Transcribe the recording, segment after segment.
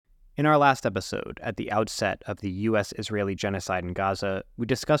In our last episode, at the outset of the U.S.-Israeli genocide in Gaza, we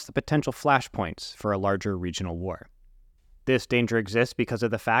discussed the potential flashpoints for a larger regional war. This danger exists because of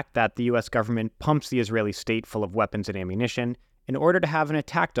the fact that the U.S. government pumps the Israeli state full of weapons and ammunition in order to have an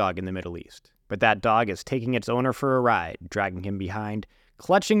attack dog in the Middle East. But that dog is taking its owner for a ride, dragging him behind,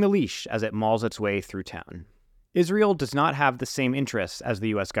 clutching the leash as it mauls its way through town. Israel does not have the same interests as the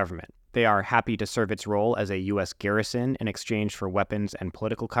U.S. government. They are happy to serve its role as a U.S. garrison in exchange for weapons and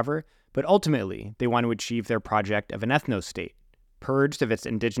political cover, but ultimately they want to achieve their project of an ethno-state, purged of its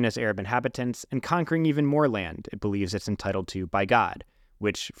indigenous Arab inhabitants and conquering even more land it believes it's entitled to by God,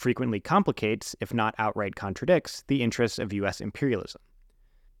 which frequently complicates, if not outright contradicts, the interests of U.S. imperialism.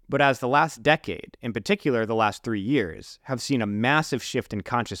 But as the last decade, in particular the last 3 years, have seen a massive shift in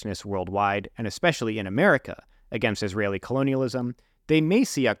consciousness worldwide, and especially in America, against Israeli colonialism, they may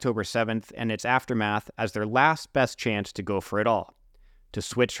see October 7th and its aftermath as their last best chance to go for it all, to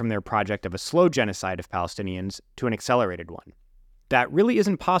switch from their project of a slow genocide of Palestinians to an accelerated one. That really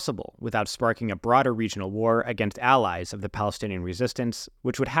isn't possible without sparking a broader regional war against allies of the Palestinian resistance,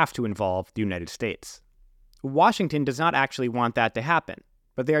 which would have to involve the United States. Washington does not actually want that to happen,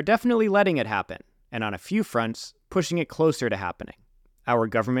 but they are definitely letting it happen, and on a few fronts, pushing it closer to happening. Our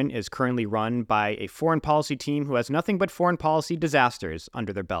government is currently run by a foreign policy team who has nothing but foreign policy disasters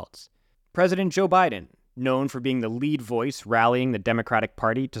under their belts. President Joe Biden, known for being the lead voice rallying the Democratic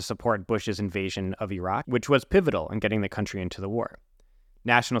Party to support Bush's invasion of Iraq, which was pivotal in getting the country into the war.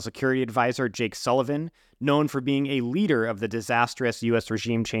 National Security Advisor Jake Sullivan, known for being a leader of the disastrous U.S.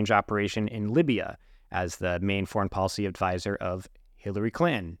 regime change operation in Libya as the main foreign policy advisor of Hillary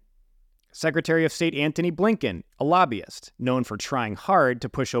Clinton. Secretary of State Antony Blinken, a lobbyist, known for trying hard to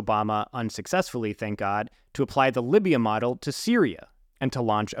push Obama, unsuccessfully, thank God, to apply the Libya model to Syria and to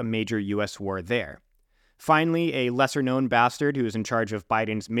launch a major U.S. war there. Finally, a lesser-known bastard who is in charge of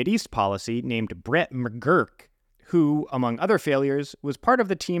Biden's Mideast policy named Brett McGurk, who, among other failures, was part of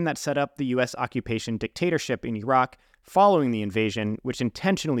the team that set up the U.S. occupation dictatorship in Iraq following the invasion, which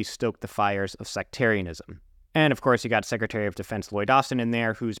intentionally stoked the fires of sectarianism. And of course, you got Secretary of Defense Lloyd Austin in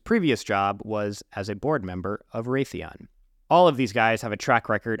there, whose previous job was as a board member of Raytheon. All of these guys have a track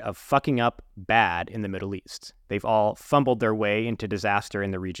record of fucking up bad in the Middle East. They've all fumbled their way into disaster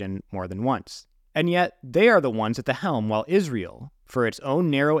in the region more than once. And yet, they are the ones at the helm while Israel, for its own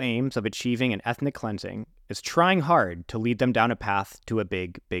narrow aims of achieving an ethnic cleansing, is trying hard to lead them down a path to a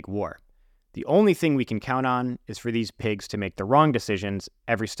big, big war. The only thing we can count on is for these pigs to make the wrong decisions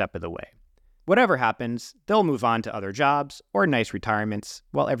every step of the way. Whatever happens, they'll move on to other jobs or nice retirements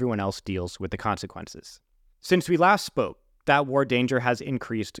while everyone else deals with the consequences. Since we last spoke, that war danger has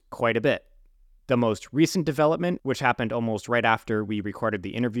increased quite a bit. The most recent development, which happened almost right after we recorded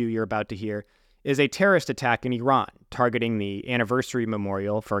the interview you're about to hear, is a terrorist attack in Iran, targeting the anniversary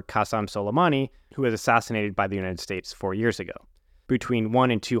memorial for Qasem Soleimani, who was assassinated by the United States 4 years ago. Between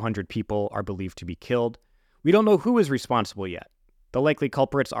 100 and 200 people are believed to be killed. We don't know who is responsible yet. The likely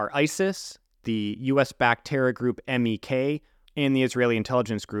culprits are ISIS, the U.S.-backed terror group MEK, and the Israeli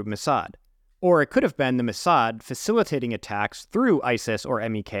intelligence group Mossad. Or it could have been the Mossad facilitating attacks through ISIS or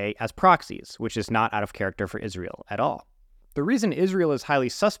MEK as proxies, which is not out of character for Israel at all. The reason Israel is highly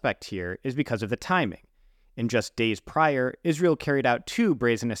suspect here is because of the timing. In just days prior, Israel carried out 2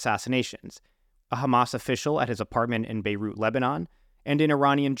 brazen assassinations, a Hamas official at his apartment in Beirut, Lebanon, and an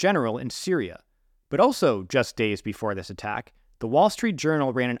Iranian general in Syria. But also, just days before this attack, the Wall Street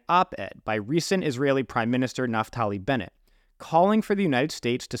Journal ran an op-ed by recent Israeli Prime Minister Naftali Bennett, calling for the United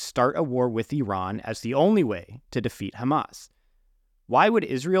States to start a war with Iran as the only way to defeat Hamas. Why would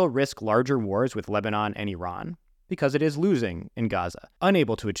Israel risk larger wars with Lebanon and Iran? Because it is losing in Gaza,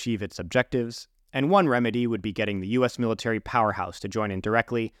 unable to achieve its objectives, and one remedy would be getting the U.S. military powerhouse to join in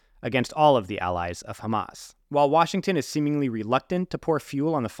directly against all of the allies of Hamas. While Washington is seemingly reluctant to pour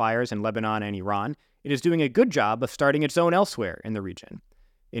fuel on the fires in Lebanon and Iran, it is doing a good job of starting its own elsewhere in the region.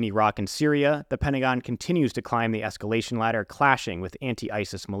 In Iraq and Syria, the Pentagon continues to climb the escalation ladder, clashing with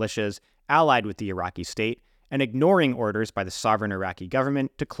anti-ISIS militias allied with the Iraqi state and ignoring orders by the sovereign Iraqi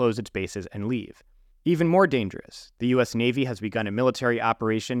government to close its bases and leave. Even more dangerous, the U.S. Navy has begun a military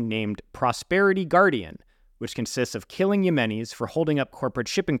operation named Prosperity Guardian, which consists of killing Yemenis for holding up corporate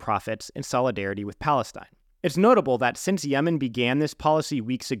shipping profits in solidarity with Palestine. It's notable that since Yemen began this policy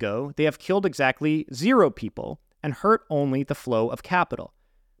weeks ago, they have killed exactly 0 people and hurt only the flow of capital.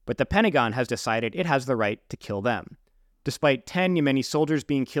 But the Pentagon has decided it has the right to kill them. Despite 10 Yemeni soldiers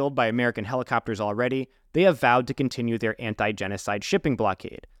being killed by American helicopters already, they have vowed to continue their anti-genocide shipping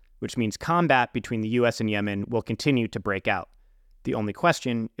blockade, which means combat between the U.S. and Yemen will continue to break out. The only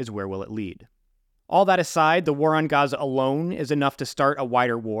question is, where will it lead? All that aside, the war on Gaza alone is enough to start a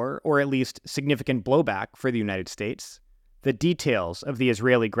wider war, or at least significant blowback for the United States. The details of the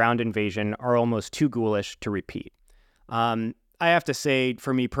Israeli ground invasion are almost too ghoulish to repeat. I have to say,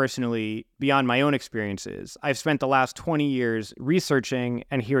 for me personally, beyond my own experiences, I've spent the last 20 years researching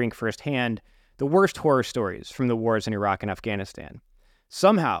and hearing firsthand the worst horror stories from the wars in Iraq and Afghanistan.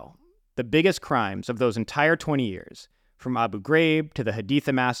 Somehow, the biggest crimes of those entire 20 years, from Abu Ghraib to the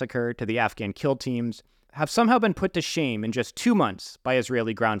Haditha massacre to the Afghan kill teams, have somehow been put to shame in just 2 months by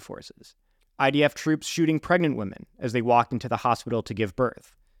Israeli ground forces. IDF troops shooting pregnant women as they walked into the hospital to give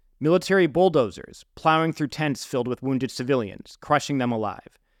birth. Military bulldozers plowing through tents filled with wounded civilians, crushing them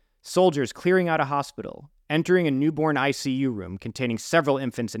alive. Soldiers clearing out a hospital, entering a newborn ICU room containing several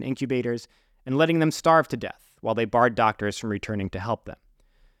infants in incubators, and letting them starve to death while they barred doctors from returning to help them.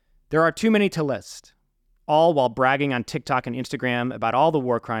 There are too many to list, all while bragging on TikTok and Instagram about all the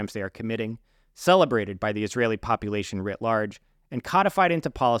war crimes they are committing, celebrated by the Israeli population writ large, and codified into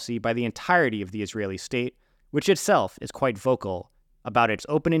policy by the entirety of the Israeli state, which itself is quite vocal about its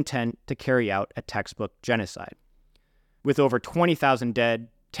open intent to carry out a textbook genocide. With over 20,000 dead,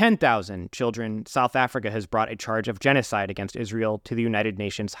 10,000 children, South Africa has brought a charge of genocide against Israel to the United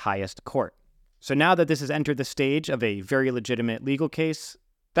Nations highest court. So now that this has entered the stage of a very legitimate legal case,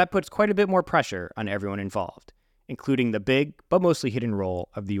 that puts quite a bit more pressure on everyone involved, including the big but mostly hidden role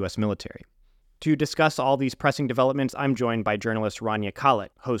of the U.S. military. To discuss all these pressing developments, I'm joined by journalist Rania Khalek,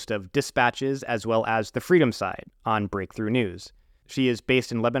 host of Dispatches as well as The Freedom Side on Breakthrough News. She is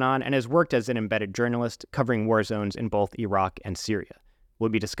based in Lebanon and has worked as an embedded journalist covering war zones in both Iraq and Syria. We'll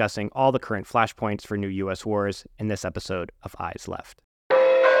be discussing all the current flashpoints for new U.S. wars in this episode of Eyes Left.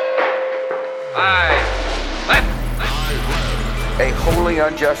 Eyes Left! A wholly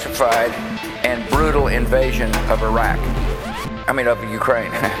unjustified and brutal invasion of Iraq. Of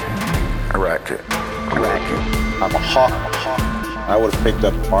Ukraine. Iraq. I'm a hawk. I would have picked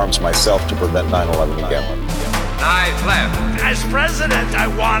up arms myself to prevent 9/11 again. Eyes Left! As president, I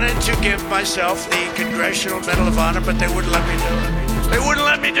wanted to give myself the Congressional Medal of Honor, but they wouldn't let me do it. They wouldn't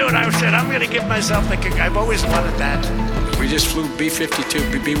let me do it. I said, I'm going to give myself the I've always wanted that. We just flew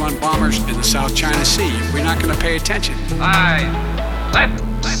B-52, B-1 bombers in the South China Sea. We're not going to pay attention. Eyes Left!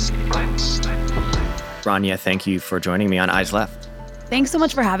 Rania, thank you for joining me on Eyes Left. Thanks so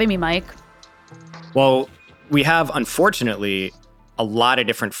much for having me, Mike. Well, we have, unfortunately, a lot of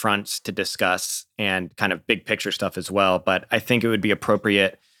different fronts to discuss and kind of big picture stuff as well. But I think it would be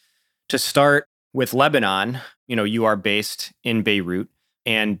appropriate to start with Lebanon. You are based in Beirut.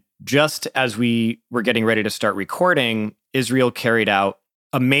 And just as we were getting ready to start recording, Israel carried out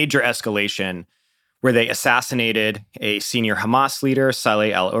a major escalation where they assassinated a senior Hamas leader,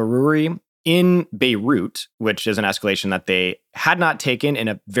 Saleh al-Aruri, in Beirut, which is an escalation that they had not taken in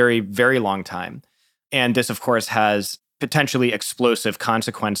a very, very long time. And this, of course, has potentially explosive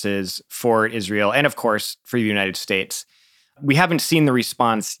consequences for Israel and, of course, for the United States. We haven't seen the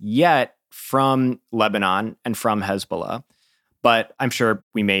response yet from Lebanon and from Hezbollah, but I'm sure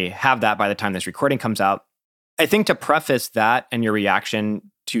we may have that by the time this recording comes out. I think to preface that and your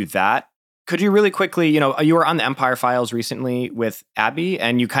reaction to that, could you really quickly, you were on the Empire Files recently with Abby,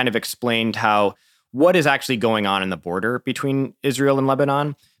 and you kind of explained what is actually going on in the border between Israel and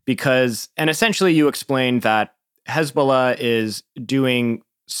Lebanon, and essentially you explained that Hezbollah is doing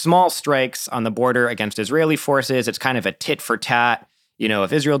small strikes on the border against Israeli forces. It's kind of a tit for tat.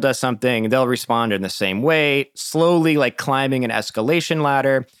 If Israel does something, they'll respond in the same way, slowly like climbing an escalation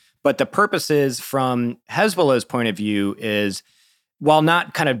ladder. But the purposes from Hezbollah's point of view is, while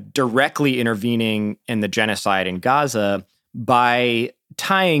not kind of directly intervening in the genocide in Gaza, by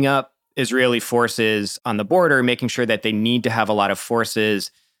tying up Israeli forces on the border, making sure that they need to have a lot of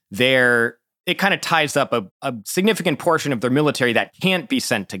forces there, it kind of ties up a significant portion of their military that can't be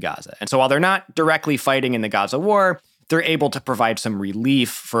sent to Gaza. And so while they're not directly fighting in the Gaza war, they're able to provide some relief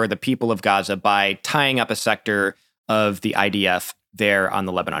for the people of Gaza by tying up a sector of the IDF there on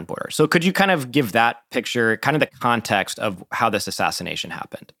the Lebanon border. So could you kind of give that picture, kind of the context of how this assassination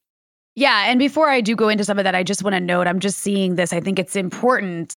happened? Yeah, and before I do go into some of that, I just want to note, I'm just seeing this. I think it's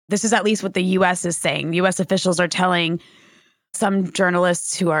important. This is at least what the U.S. is saying. U.S. officials are telling some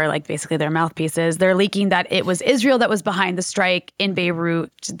journalists who are like basically their mouthpieces, they're leaking that it was Israel that was behind the strike in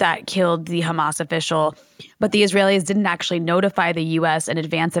Beirut that killed the Hamas official. But the Israelis didn't actually notify the U.S. in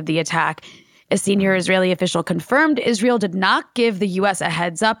advance of the attack. A senior Israeli official confirmed Israel did not give the U.S. a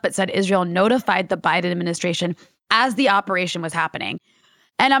heads up, but said Israel notified the Biden administration as the operation was happening.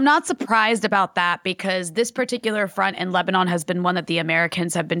 And I'm not surprised about that, because this particular front in Lebanon has been one that the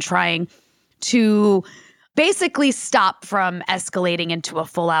Americans have been trying to basically stop from escalating into a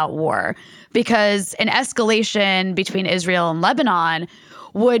full-out war, because an escalation between Israel and Lebanon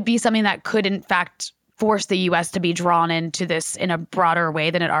would be something that could, in fact, force the U.S. to be drawn into this in a broader way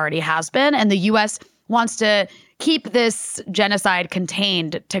than it already has been. And the U.S. wants to keep this genocide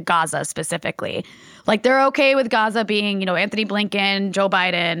contained to Gaza specifically. Like, they're okay with Gaza being, Anthony Blinken, Joe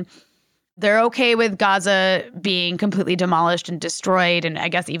Biden. They're okay with Gaza being completely demolished and destroyed and I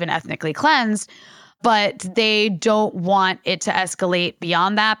guess even ethnically cleansed. But they don't want it to escalate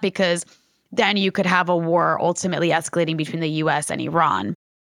beyond that, because then you could have a war ultimately escalating between the U.S. and Iran.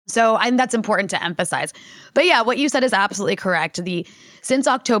 So that's important to emphasize. But yeah, what you said is absolutely correct. Since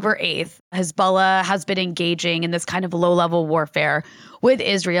October 8th, Hezbollah has been engaging in this kind of low-level warfare with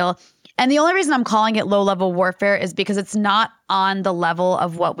Israel. And the only reason I'm calling it low-level warfare is because it's not on the level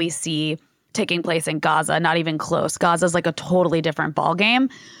of what we see taking place in Gaza, not even close. Gaza's like a totally different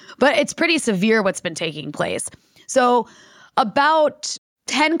ballgame, but it's pretty severe what's been taking place. So about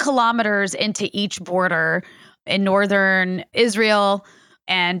 10 kilometers into each border in northern Israel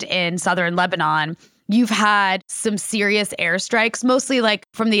and in southern Lebanon, you've had some serious airstrikes, mostly like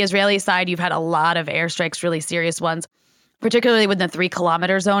from the Israeli side. You've had a lot of airstrikes, really serious ones, particularly within the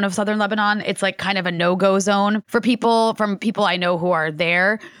 3-kilometer zone of southern Lebanon. It's like kind of a no-go zone for people, from people I know who are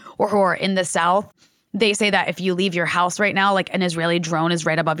there or who are in the south. They say that if you leave your house right now, like an Israeli drone is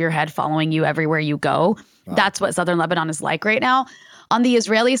right above your head following you everywhere you go. Wow. That's what southern Lebanon is like right now. On the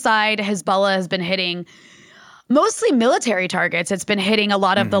Israeli side, Hezbollah has been hitting mostly military targets. It's been hitting a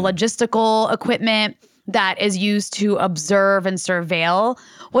lot of the logistical equipment that is used to observe and surveil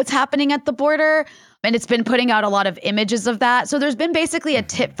what's happening at the border. And it's been putting out a lot of images of that. So there's been basically a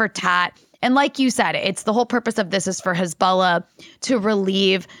tit for tat. And like you said, it's the whole purpose of this is for Hezbollah to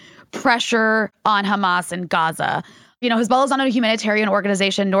relieve pressure on Hamas in Gaza. Hezbollah is not a humanitarian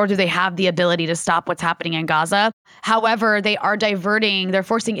organization, nor do they have the ability to stop what's happening in Gaza. However, they're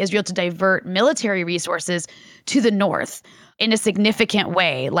forcing Israel to divert military resources to the north in a significant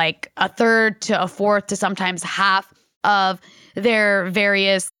way, like a third to a fourth to sometimes half of their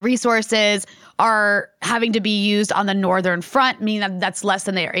various resources are having to be used on the northern front, meaning that that's less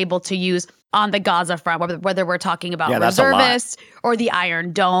than they are able to use on the Gaza front, whether we're talking about reservists or the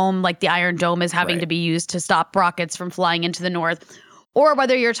Iron Dome, like the Iron Dome is having to be used to stop rockets from flying into the north, or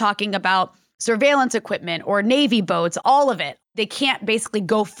whether you're talking about surveillance equipment or Navy boats, all of it. They can't basically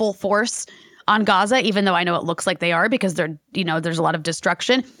go full force on Gaza, even though I know it looks like they are, because there's a lot of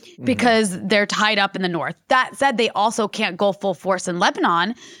destruction because they're tied up in the north. That said, they also can't go full force in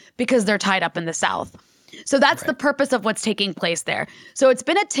Lebanon because they're tied up in the south. So that's the purpose of what's taking place there. So it's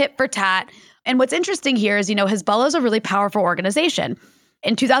been a tit for tat. And what's interesting here is, Hezbollah is a really powerful organization.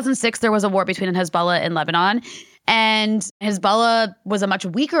 In 2006, there was a war between Hezbollah and Lebanon. And Hezbollah was a much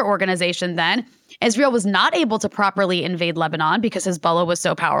weaker organization then. Israel was not able to properly invade Lebanon because Hezbollah was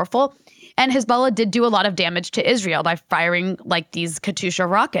so powerful. And Hezbollah did do a lot of damage to Israel by firing like these Katyusha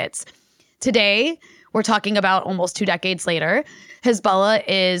rockets. Today, we're talking about almost 2 decades later, Hezbollah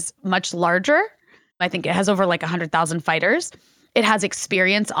is much larger. I think it has over like 100,000 fighters. It has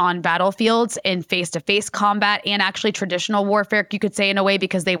experience on battlefields in face-to-face combat and actually traditional warfare, you could say, in a way,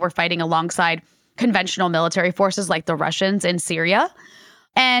 because they were fighting alongside conventional military forces like the Russians in Syria.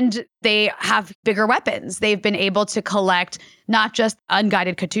 And they have bigger weapons. They've been able to collect not just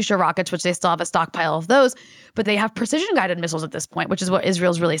unguided Katyusha rockets, which they still have a stockpile of those, but they have precision-guided missiles at this point, which is what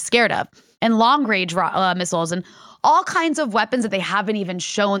Israel's really scared of, and long-range missiles and all kinds of weapons that they haven't even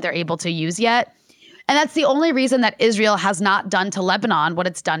shown they're able to use yet. And that's the only reason that Israel has not done to Lebanon what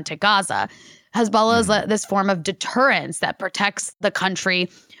it's done to Gaza. Hezbollah is this form of deterrence that protects the country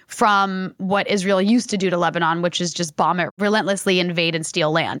from what Israel used to do to Lebanon, which is just bomb it, relentlessly invade and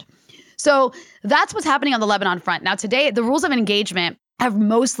steal land. So that's what's happening on the Lebanon front. Now, today, the rules of engagement have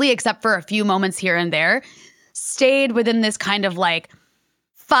mostly, except for a few moments here and there, stayed within this kind of like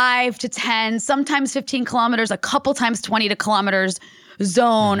 5 to 10, sometimes 15 kilometers, a couple times 20 kilometers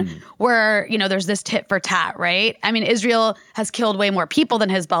zone where, there's this tit for tat, right? I mean, Israel has killed way more people than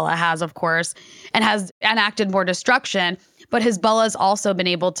Hezbollah has, of course, and has enacted more destruction. But Hezbollah has also been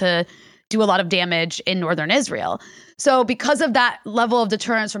able to do a lot of damage in northern Israel. So because of that level of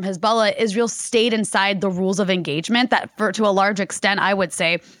deterrence from Hezbollah, Israel stayed inside the rules of engagement that, to a large extent, I would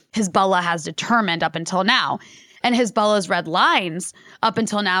say, Hezbollah has determined up until now. And Hezbollah's red lines up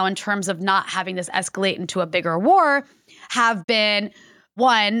until now in terms of not having this escalate into a bigger war have been,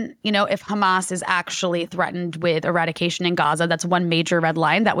 one, if Hamas is actually threatened with eradication in Gaza, that's one major red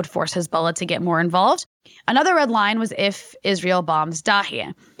line that would force Hezbollah to get more involved. Another red line was if Israel bombs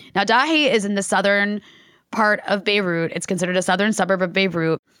Dahi. Now, Dahi is in the southern part of Beirut. It's considered a southern suburb of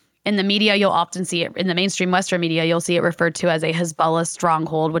Beirut. In the media, you'll often see it, in the mainstream Western media, you'll see it referred to as a Hezbollah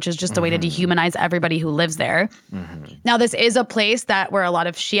stronghold, which is just a way to dehumanize everybody who lives there. Now, this is a place where a lot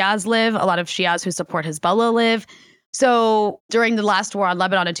of Shias live, a lot of Shias who support Hezbollah live. So during the last war on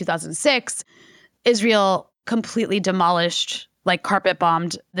Lebanon in 2006, Israel completely demolished, like carpet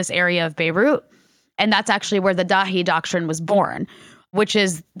bombed this area of Beirut. And that's actually where the Dahi doctrine was born, which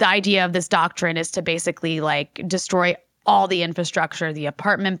is the idea of this doctrine is to basically like destroy all the infrastructure, the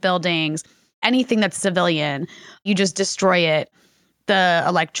apartment buildings, anything that's civilian. You just destroy it. The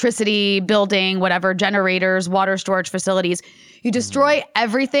electricity building, whatever, generators, water storage facilities. You destroy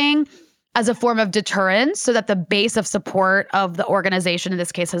everything as a form of deterrence so that the base of support of the organization, in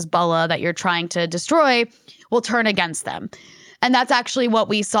this case Hezbollah, that you're trying to destroy, will turn against them. And that's actually what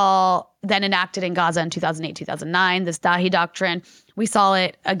we saw then enacted in Gaza in 2008, 2009, this Dahi doctrine. We saw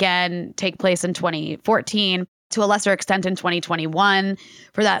it again take place in 2014, to a lesser extent in 2021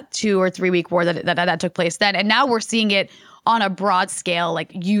 for that 2 or 3 week war that took place then. And now we're seeing it on a broad scale,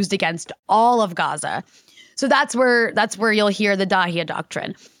 like used against all of Gaza. So that's where you'll hear the Dahi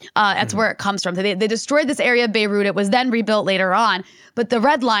doctrine. That's where it comes from. They destroyed this area of Beirut. It was then rebuilt later on. But the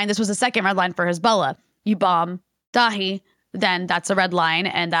red line, this was the second red line for Hezbollah. You bomb Dahi, then that's a red line,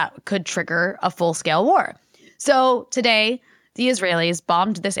 and that could trigger a full-scale war. So today, the Israelis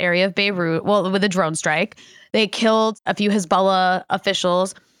bombed this area of Beirut, with a drone strike. They killed a few Hezbollah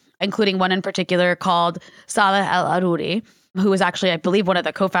officials, including one in particular called Saleh al-Aruri, who was actually, I believe, one of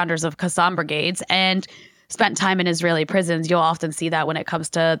the co-founders of Qassam brigades and spent time in Israeli prisons. You'll often see that when it comes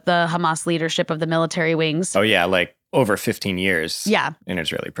to the Hamas leadership of the military wings. Oh, yeah, like over 15 years in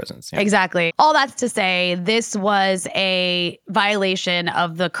Israeli prisons. Yeah. Exactly. All that's to say, this was a violation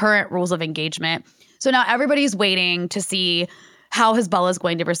of the current rules of engagement. So now everybody's waiting to see how Hezbollah is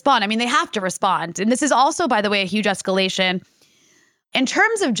going to respond. I mean, they have to respond. And this is also, by the way, a huge escalation in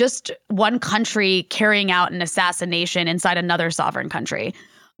terms of just one country carrying out an assassination inside another sovereign country.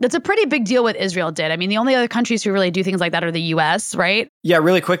 That's a pretty big deal what Israel did. I mean, the only other countries who really do things like that are the US, right? Yeah,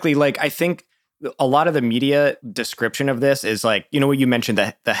 really quickly, like I think a lot of the media description of this is like, you know, what you mentioned,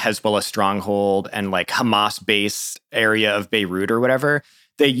 the Hezbollah stronghold and like Hamas base area of Beirut or whatever.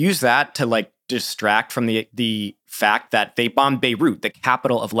 They use that to like distract from the fact that they bombed Beirut, the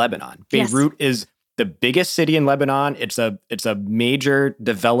capital of Lebanon. Beirut is the biggest city in Lebanon. It's a major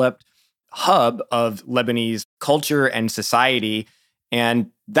developed hub of Lebanese culture and society.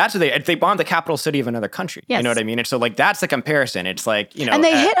 And that's what they bombed the capital city of another country. Yes. You know what I mean? And so like that's the comparison. It's like, you know, and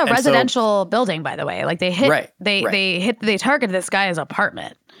they hit a residential building, by the way. Like they hit they targeted this guy's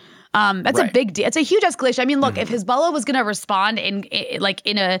apartment. That's a big deal. It's a huge escalation. I mean, look, if Hezbollah was going to respond in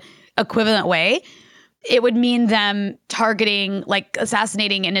a equivalent way, it would mean them targeting, like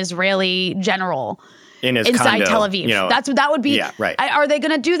assassinating an Israeli general inside condo, Tel Aviv. You know, that would be. Yeah, right. Are they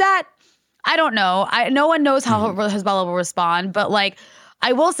going to do that? I don't know. No one knows how Hezbollah will respond, but like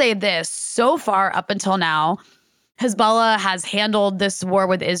I will say this: so far up until now, Hezbollah has handled this war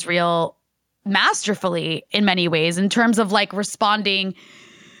with Israel masterfully in many ways, in terms of like responding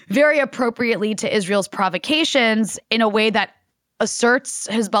very appropriately to Israel's provocations in a way that asserts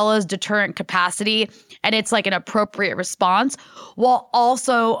Hezbollah's deterrent capacity, and it's like an appropriate response while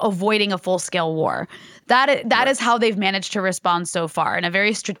also avoiding a full-scale war. That is how they've managed to respond so far, in a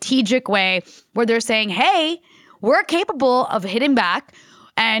very strategic way where they're saying, hey, we're capable of hitting back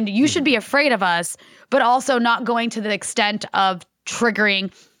and you should be afraid of us, but also not going to the extent of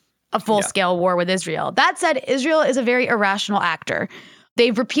triggering a full-scale war with Israel. That said, Israel is a very irrational actor.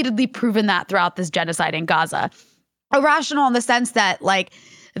 They've repeatedly proven that throughout this genocide in Gaza. Irrational in the sense that, like,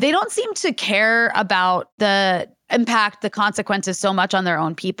 they don't seem to care about the impact, the consequences so much on their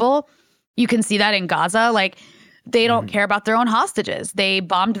own people. You can see that in Gaza. Like, they don't care about their own hostages. They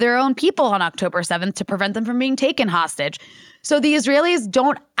bombed their own people on October 7th to prevent them from being taken hostage. So the Israelis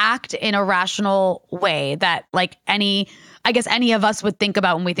don't act in a rational way that, like, any of us would think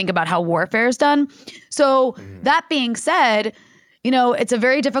about when we think about how warfare is done. So that being said, you know, it's a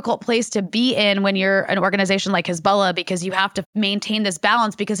very difficult place to be in when you're an organization like Hezbollah, because you have to maintain this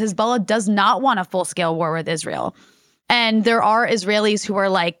balance, because Hezbollah does not want a full-scale war with Israel. And there are Israelis who are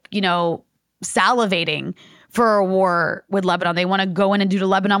like, you know, salivating for a war with Lebanon. They want to go in and do to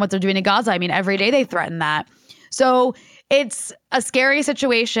Lebanon what they're doing to Gaza. I mean, every day they threaten that. So it's a scary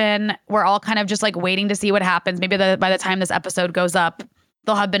situation. We're all kind of just like waiting to see what happens. Maybe by the time this episode goes up,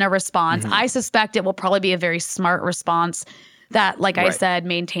 there'll have been a response. I suspect it will probably be a very smart response that, like I said,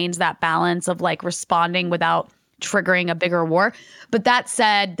 maintains that balance of like responding without triggering a bigger war. But that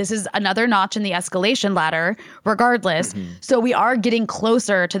said, this is another notch in the escalation ladder, regardless. So we are getting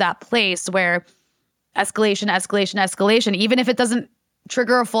closer to that place where escalation, even if it doesn't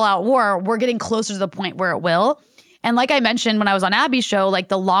trigger a full-out war, we're getting closer to the point where it will. And like I mentioned when I was on Abby's show, like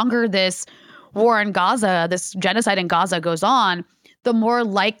the longer this war in Gaza, this genocide in Gaza goes on, the more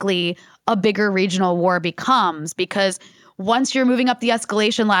likely a bigger regional war becomes, because once you're moving up the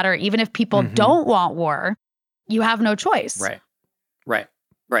escalation ladder, even if people don't want war, you have no choice. Right.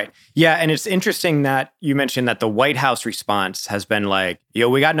 Yeah, and it's interesting that you mentioned that the White House response has been like,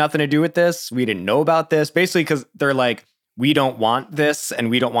 we got nothing to do with this. We didn't know about this. Basically, because they're like, we don't want this and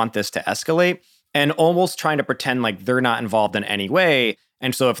we don't want this to escalate, and almost trying to pretend like they're not involved in any way.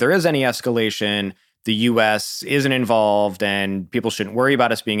 And so if there is any escalation, the U.S. isn't involved and people shouldn't worry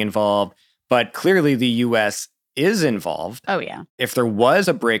about us being involved. But clearly the U.S. is involved. Oh, yeah. If there was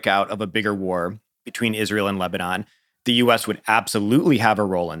a breakout of a bigger war between Israel and Lebanon, the U.S. would absolutely have a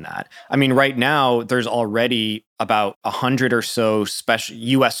role in that. I mean, right now, there's already about 100 or so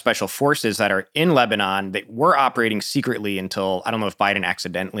U.S. special forces that are in Lebanon that were operating secretly until, I don't know if Biden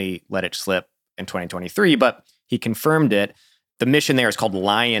accidentally let it slip in 2023, but he confirmed it. The mission there is called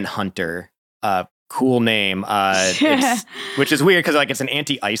Lion Hunter. Cool name, which is weird because like it's an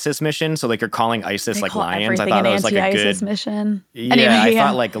anti-ISIS mission. So like you're calling ISIS like lions. I thought that was like a good mission. Yeah, anyway, I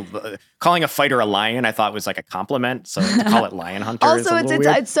thought like calling a fighter a lion, I thought was like a compliment. So to call it Lion Hunter also, is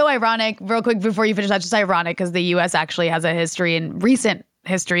it's so ironic. Real quick before you finish, that's just ironic because the U.S. actually has a recent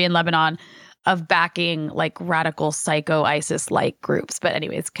history in Lebanon of backing like radical psycho ISIS-like groups. But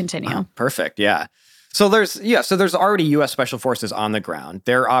anyways, continue. Oh, perfect. Yeah. So there's already U.S. special forces on the ground.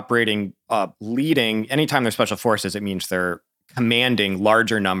 They're operating, leading. Anytime there's special forces, it means they're commanding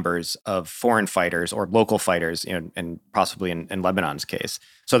larger numbers of foreign fighters or local fighters, and possibly in Lebanon's case.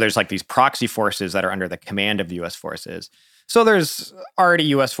 So there's like these proxy forces that are under the command of the U.S. forces. So there's already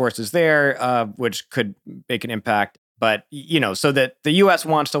U.S. forces there, which could make an impact. But, so that the U.S.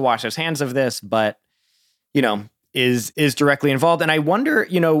 wants to wash its hands of this, but, is directly involved. And I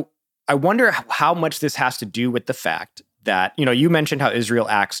wonder how much this has to do with the fact that, you mentioned how Israel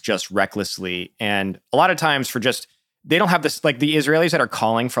acts just recklessly. And a lot of times they don't have this, like the Israelis that are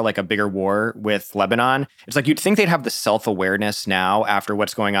calling for like a bigger war with Lebanon. It's like, you'd think they'd have the self-awareness now after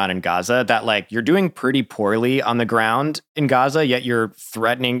what's going on in Gaza that like you're doing pretty poorly on the ground in Gaza, yet you're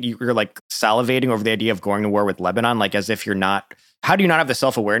threatening, you're like salivating over the idea of going to war with Lebanon, like as if you're not. How do you not have the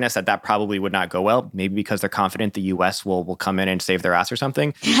self-awareness that probably would not go well? Maybe because they're confident the U.S. will come in and save their ass or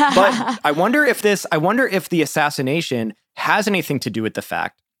something. But I wonder if the assassination has anything to do with the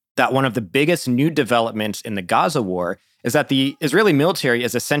fact that one of the biggest new developments in the Gaza war is that the Israeli military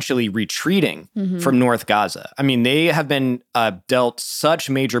is essentially retreating from North Gaza. I mean, they have been dealt such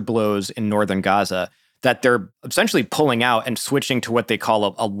major blows in northern Gaza that they're essentially pulling out and switching to what they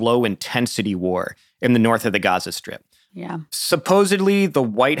call a low-intensity war in the north of the Gaza Strip. Yeah. Supposedly, the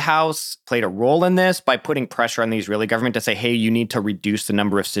White House played a role in this by putting pressure on the Israeli government to say, hey, you need to reduce the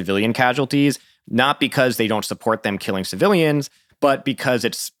number of civilian casualties, not because they don't support them killing civilians, but because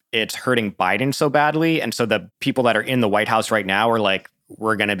it's hurting Biden so badly. And so the people that are in the White House right now are like,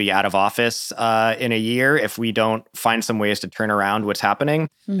 we're going to be out of office in a year if we don't find some ways to turn around what's happening.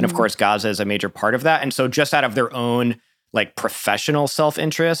 And of course, Gaza is a major part of that. And so just out of their own like professional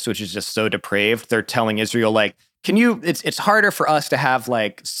self-interest, which is just so depraved, they're telling Israel like, it's harder for us to have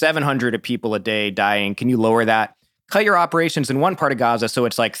like 700 people a day dying. Can you lower that? Cut your operations in one part of Gaza so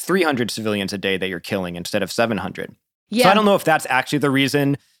it's like 300 civilians a day that you're killing instead of 700. Yeah. So I don't know if that's actually the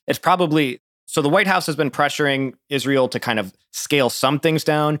reason. It's probably, so the White House has been pressuring Israel to kind of scale some things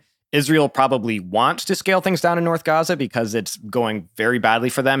down. Israel probably wants to scale things down in North Gaza because it's going very badly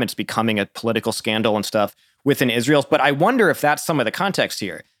for them. It's becoming a political scandal and stuff within Israel. But I wonder if that's some of the context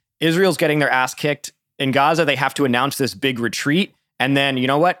here. Israel's getting their ass kicked. In Gaza, they have to announce this big retreat. And then, you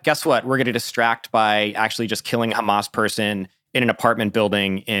know what? Guess what? We're going to distract by actually just killing a Hamas person in an apartment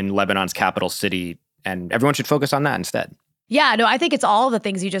building in Lebanon's capital city. And everyone should focus on that instead. Yeah, no, I think it's all the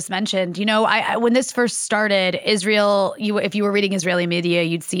things you just mentioned. I when this first started, Israel, if you were reading Israeli media,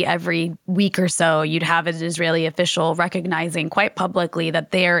 you'd see every week or so, you'd have an Israeli official recognizing quite publicly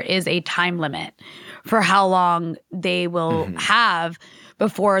that there is a time limit for how long they will have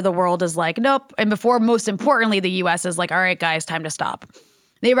before the world is like, nope. And before, most importantly, the U.S. is like, all right, guys, time to stop.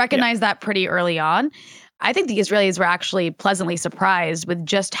 They recognize that pretty early on. I think the Israelis were actually pleasantly surprised with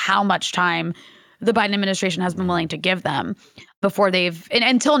just how much time the Biden administration has been willing to give them before and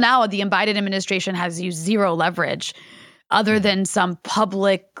until now, the Biden administration has used zero leverage other than some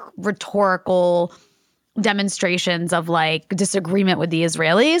public rhetorical demonstrations of like disagreement with the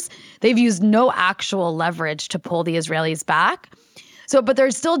Israelis. They've used no actual leverage to pull the Israelis back. So, but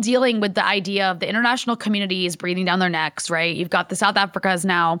they're still dealing with the idea of the international community is breathing down their necks, right? You've got the South Africas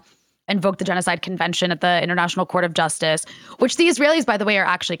now invoke the Genocide Convention at the International Court of Justice, which the Israelis, by the way, are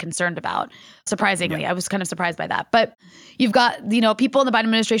actually concerned about. Surprisingly, I was kind of surprised by that. But you've got, people in the Biden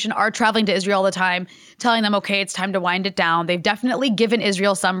administration are traveling to Israel all the time, telling them, okay, it's time to wind it down. They've definitely given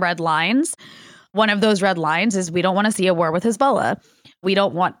Israel some red lines. One of those red lines is we don't want to see a war with Hezbollah. We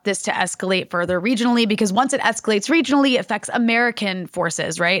don't want this to escalate further regionally, because once it escalates regionally, it affects American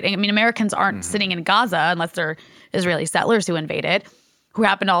forces, right? I mean, Americans aren't sitting in Gaza unless they're Israeli settlers who invaded, who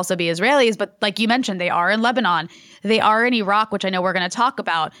happen to also be Israelis. But like you mentioned, they are in Lebanon. They are in Iraq, which I know we're going to talk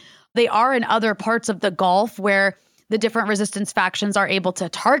about. They are in other parts of the Gulf where the different resistance factions are able to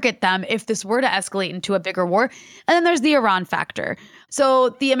target them if this were to escalate into a bigger war. And then there's the Iran factor. So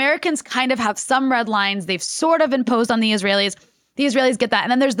the Americans kind of have some red lines they've sort of imposed on the Israelis. The Israelis get that.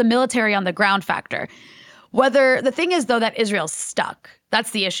 And then there's the military on the ground factor. The thing is, though, that Israel's stuck.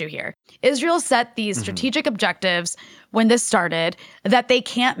 That's the issue here. Israel set these strategic objectives when this started that they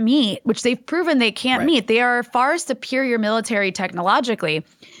can't meet, which they've proven they can't meet. They are far superior military technologically,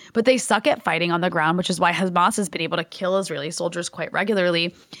 but they suck at fighting on the ground, which is why Hamas has been able to kill Israeli soldiers quite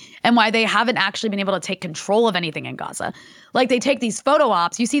regularly, and why they haven't actually been able to take control of anything in Gaza. Like, they take these photo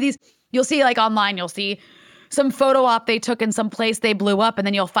ops. You'll see like online, you'll see some photo op they took in some place they blew up, and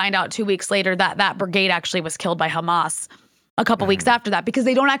then you'll find out 2 weeks later that that brigade actually was killed by Hamas a couple weeks after that, because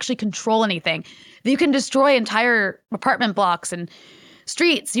they don't actually control anything. You can destroy entire apartment blocks and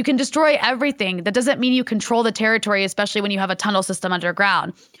streets. You can destroy everything. That doesn't mean you control the territory, especially when you have a tunnel system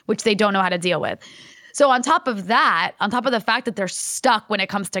underground, which they don't know how to deal with. So on top of that, on top of the fact that they're stuck when it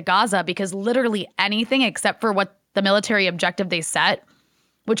comes to Gaza, because literally anything except for what the military objective they set,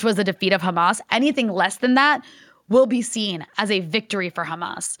 which was the defeat of Hamas, anything less than that will be seen as a victory for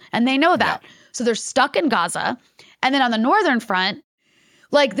Hamas. And they know that. Yeah. So they're stuck in Gaza. And then on the northern front,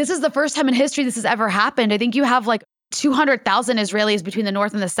 like, this is the first time in history this has ever happened. I think you have like 200,000 Israelis between the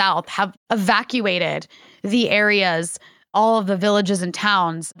north and the south have evacuated the areas, all of the villages and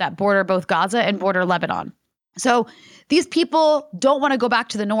towns that border both Gaza and border Lebanon. So these people don't want to go back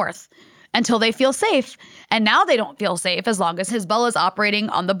to the north until they feel safe. And now they don't feel safe as long as Hezbollah is operating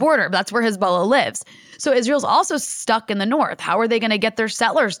on the border. That's where Hezbollah lives. So Israel's also stuck in the north. How are they going to get their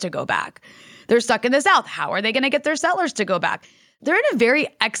settlers to go back? They're stuck in the south. How are they going to get their settlers to go back? They're in a very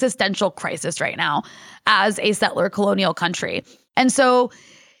existential crisis right now as a settler colonial country. And so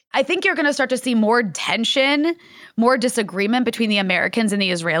I think you're going to start to see more tension, more disagreement between the Americans and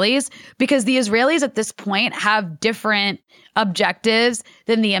the Israelis, because the Israelis at this point have different objectives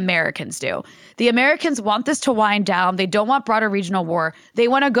than the Americans do. The Americans want this to wind down. They don't want broader regional war. They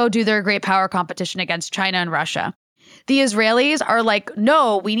want to go do their great power competition against China and Russia. The Israelis are like,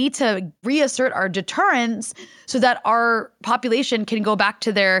 no, we need to reassert our deterrence so that our population can go back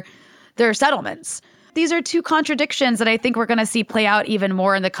to their settlements. These are two contradictions that I think we're going to see play out even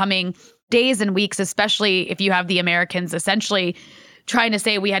more in the coming days and weeks, especially if you have the Americans essentially trying to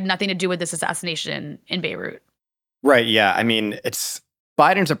say we had nothing to do with this assassination in Beirut. Right. Yeah. I mean,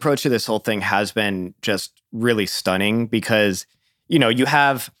 Biden's approach to this whole thing has been just really stunning because,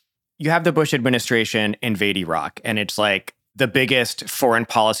 you have the Bush administration invade Iraq, and it's like the biggest foreign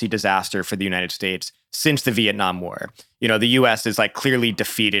policy disaster for the United States since the Vietnam War. The U.S. is like clearly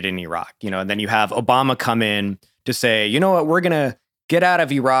defeated in Iraq, and then you have Obama come in to say, you know what, we're going to get out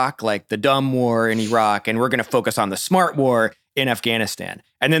of Iraq, like the dumb war in Iraq, and we're going to focus on the smart war in Afghanistan.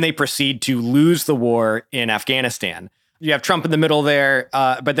 And then they proceed to lose the war in Afghanistan. You have Trump in the middle there,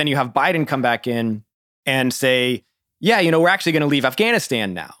 but then you have Biden come back in and say, yeah, we're actually going to leave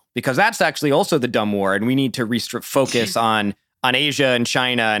Afghanistan now, because that's actually also the dumb war, and we need to focus on Asia and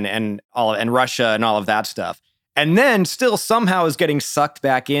China and Russia and all of that stuff. And then still somehow is getting sucked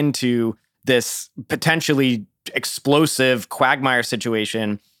back into this potentially explosive quagmire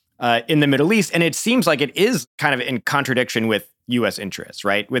situation in the Middle East. And it seems like it is kind of in contradiction with U.S. interests,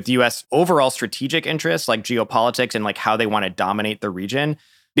 right? With U.S. overall strategic interests, like geopolitics and like how they want to dominate the region.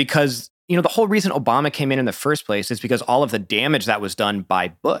 Because the whole reason Obama came in the first place is because all of the damage that was done by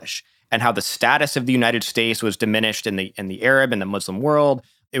Bush and how the status of the United States was diminished in the Arab and the Muslim world.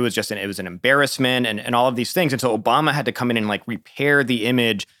 It was an embarrassment and all of these things. And so Obama had to come in and like repair the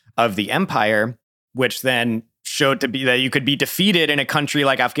image of the empire, which then showed to be that you could be defeated in a country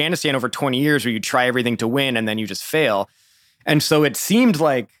like Afghanistan over 20 years where you try everything to win and then you just fail. And so it seemed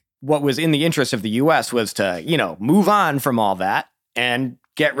like what was in the interest of the U.S. was to, move on from all that and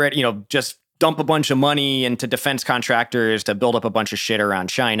get ready, just dump a bunch of money into defense contractors to build up a bunch of shit around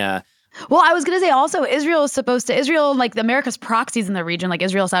China. Well, I was going to say also Israel, like America's proxies in the region, like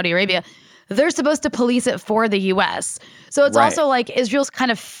Israel, Saudi Arabia, they're supposed to police it for the U.S. So it's also like Israel's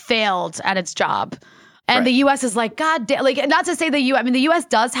kind of failed at its job. And the U.S. is like, God damn, like, not to say the U.S., I mean, the U.S.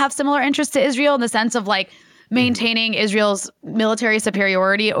 does have similar interests to Israel in the sense of like maintaining Israel's military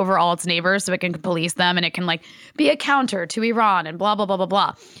superiority over all its neighbors so it can police them and it can like be a counter to Iran and blah, blah, blah, blah,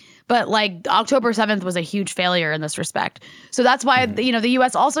 blah. But like October 7th was a huge failure in this respect. So that's why, the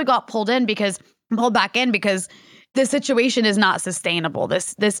U.S. also got pulled back in because the situation is not sustainable.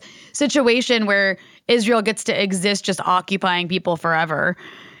 This situation where Israel gets to exist just occupying people forever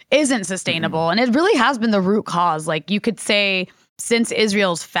isn't sustainable. And it really has been the root cause. Like you could say since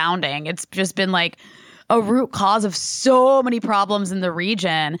Israel's founding, it's just been like a root cause of so many problems in the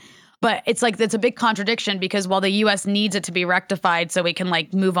region. But it's like, it's a big contradiction because while the U.S. needs it to be rectified so we can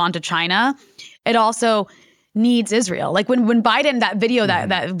like move on to China, it also needs Israel. Like when Biden, that video, that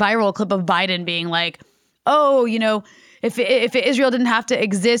viral clip of Biden being like, oh, if Israel didn't have to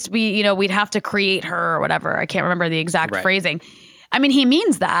exist, we'd have to create her or whatever. I can't remember the exact phrasing. I mean, he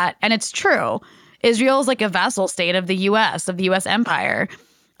means that, and it's true. Israel is like a vassal state of the U.S., of the U.S. empire.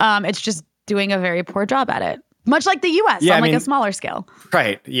 It's just doing a very poor job at it. Much like the U.S. on a smaller scale.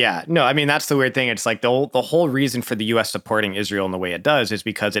 Right. Yeah. No, I mean, that's the weird thing. It's like the whole reason for the U.S. supporting Israel in the way it does is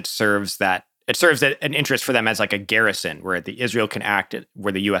because it serves an interest for them as like a garrison where the Israel can act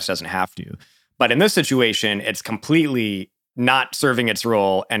where the U.S. doesn't have to. But in this situation, it's completely not serving its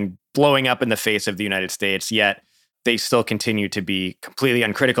role and blowing up in the face of the United States, yet they still continue to be completely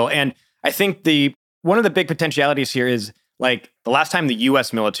uncritical. And I think one of the big potentialities here is like the last time the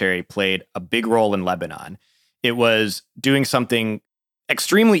U.S. military played a big role in Lebanon, it was doing something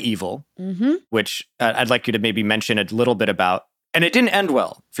extremely evil, which I'd like you to maybe mention a little bit about. And it didn't end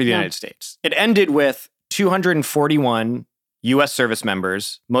well for the United States. It ended with 241 U.S. service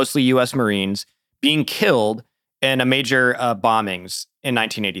members, mostly U.S. Marines, being killed in a major bombings in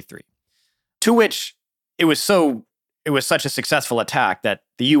 1983, to which it was such a successful attack that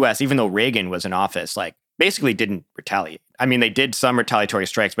the U.S., even though Reagan was in office, like basically didn't retaliate. I mean, they did some retaliatory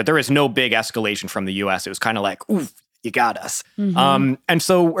strikes, but there was no big escalation from the U.S. It was kind of like, oof, you got us. And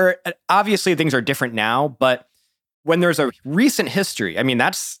so obviously things are different now, but when there's a recent history, I mean,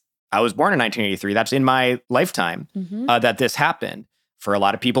 I was born in 1983. That's in my lifetime that this happened. For a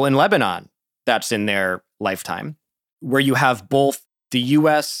lot of people in Lebanon, that's in their lifetime, where you have both the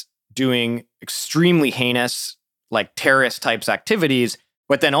U.S. doing extremely heinous, like terrorist types activities,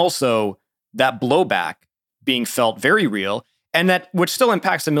 but then also that blowback being felt very real, and which still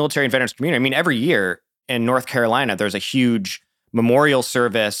impacts the military and veterans community. I mean, every year in North Carolina, there's a huge memorial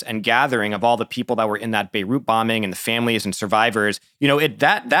service and gathering of all the people that were in that Beirut bombing and the families and survivors.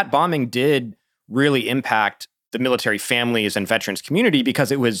 That bombing did really impact the military families and veterans community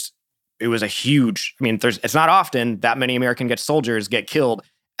because it was a huge, I mean, it's not often that many American soldiers get killed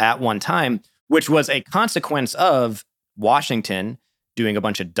at one time, which was a consequence of Washington doing a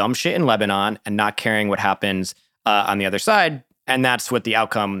bunch of dumb shit in Lebanon and not caring what happens on the other side. And that's what the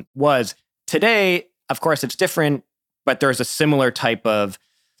outcome was. Today, of course, it's different, but there's a similar type of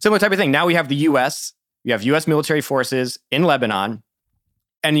thing. Now we have the U.S., you have U.S. military forces in Lebanon,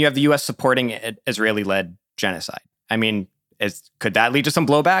 and you have the U.S. supporting Israeli-led genocide. I mean, could that lead to some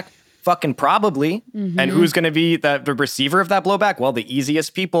blowback? Fucking probably. And who's going to be the receiver of that blowback? Well, the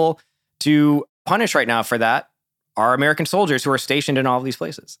easiest people to punish right now for that are American soldiers who are stationed in all of these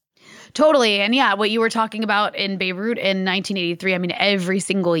places. Totally. And yeah, what you were talking about in Beirut in 1983, I mean, every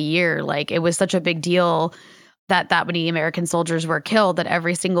single year, like it was such a big deal that many American soldiers were killed that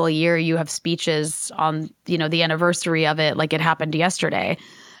every single year you have speeches on, the anniversary of it, like it happened yesterday.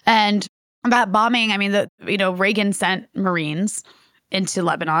 And that bombing, I mean, Reagan sent Marines into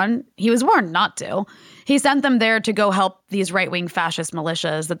Lebanon. He was warned not to. He sent them there to go help these right-wing fascist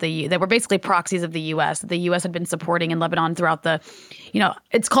militias that were basically proxies of the U.S. that the U.S. had been supporting in Lebanon throughout the,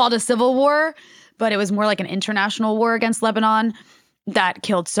 it's called a civil war, but it was more like an international war against Lebanon that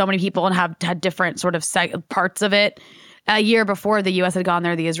killed so many people and had different sort of parts of it. A year before the U.S. had gone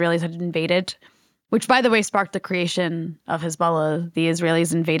there, the Israelis had invaded, which, by the way, sparked the creation of Hezbollah. The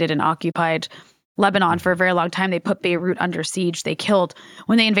Israelis invaded and occupied Lebanon for a very long time. They put Beirut under siege. They killed,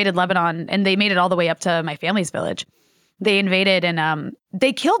 when they invaded Lebanon, and they made it all the way up to my family's village. They invaded and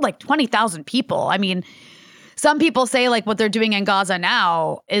they killed like 20,000 people. I mean, some people say like what they're doing in Gaza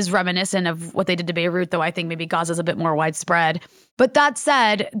now is reminiscent of what they did to Beirut, though I think maybe Gaza's a bit more widespread. But that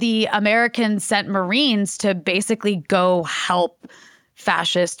said, the Americans sent Marines to basically go help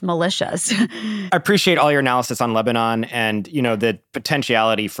fascist militias. I appreciate all your analysis on Lebanon and, the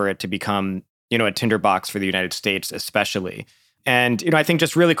potentiality for it to become a tinderbox for the United States, especially. And, I think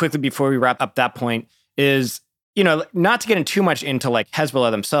just really quickly before we wrap up that point is, not to get too much into like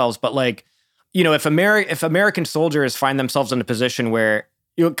Hezbollah themselves, but like, if American soldiers find themselves in a position where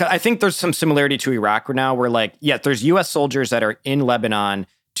I think there's some similarity to Iraq now where like, yeah, there's US soldiers that are in Lebanon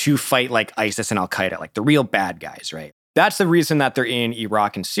to fight like ISIS and Al-Qaeda, like the real bad guys, right? That's the reason that they're in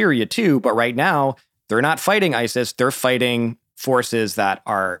Iraq and Syria too. But right now, they're not fighting ISIS. They're fighting forces that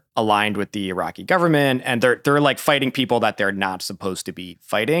are aligned with the Iraqi government. And they're like fighting people that they're not supposed to be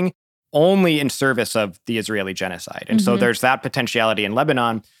fighting, only in service of the Israeli genocide. And so there's that potentiality in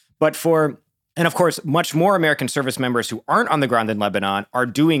Lebanon. And of course, much more American service members who aren't on the ground in Lebanon are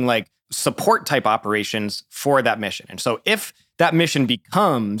doing like support type operations for that mission. And so if that mission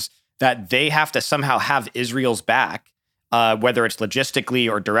becomes that they have to somehow have Israel's back, whether it's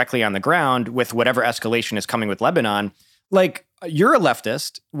logistically or directly on the ground with whatever escalation is coming with Lebanon, like you're a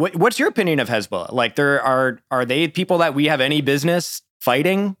leftist. What's your opinion of Hezbollah? Like are they people that we have any business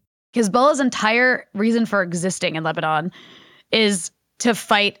fighting? Hezbollah's entire reason for existing in Lebanon is to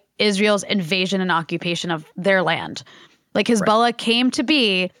fight Israel's invasion and occupation of their land. Like Hezbollah came to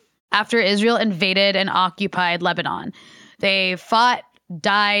be after Israel invaded and occupied Lebanon. They fought,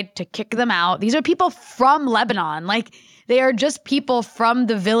 died to kick them out. These are people from Lebanon. Like they are just people from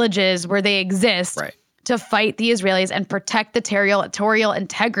the villages where they exist to fight the Israelis and protect the territorial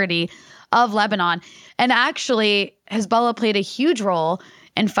integrity of Lebanon. And actually, Hezbollah played a huge role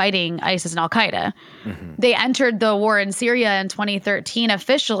in fighting ISIS and Al-Qaeda. They entered the war in Syria in 2013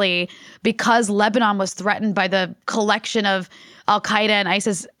 officially because Lebanon was threatened by the collection of Al-Qaeda and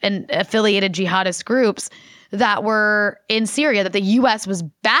ISIS and affiliated jihadist groups that were in Syria, that the U.S. was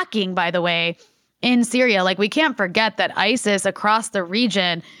backing, by the way, in Syria. Like, we can't forget that ISIS across the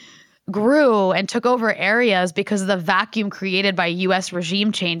region grew and took over areas because of the vacuum created by U.S.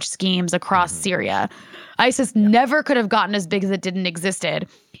 regime change schemes across Syria. ISIS never could have gotten as big as it didn't existed.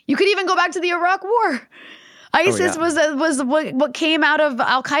 You could even go back to the Iraq War. ISIS was what came out of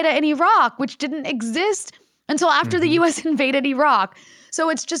Al-Qaeda in Iraq, which didn't exist until after the U.S. invaded Iraq. So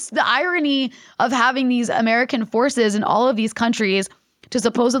it's just the irony of having these American forces in all of these countries to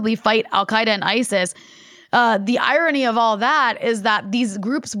supposedly fight Al-Qaeda and ISIS. The irony of all that is that these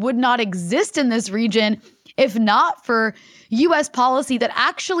groups would not exist in this region if not for U.S. policy that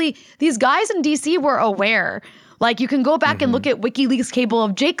actually these guys in D.C. were aware. Like, you can go back and look at WikiLeaks cable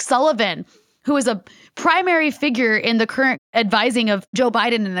of Jake Sullivan, who is a primary figure in the current advising of Joe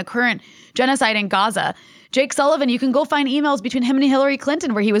Biden in the current genocide in Gaza. Jake Sullivan, you can go find emails between him and Hillary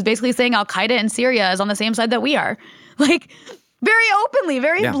Clinton where he was basically saying Al-Qaeda in Syria is on the same side that we are. Like, very openly,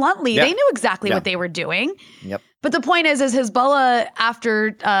 very bluntly. They knew exactly what they were doing. But the point is Hezbollah,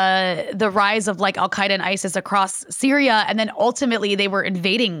 after the rise of like Al-Qaeda and ISIS across Syria, and then ultimately they were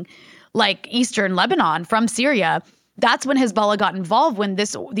invading like eastern Lebanon from Syria, that's when Hezbollah got involved, when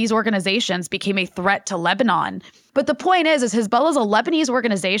these organizations became a threat to Lebanon. But the point is Hezbollah is a Lebanese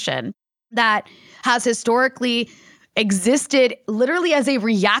organization that has historically existed literally as a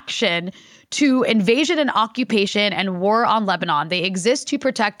reaction to invasion and occupation and war on Lebanon. They exist to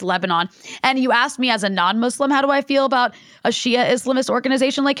protect Lebanon. And you asked me as a non-Muslim, how do I feel about a Shia Islamist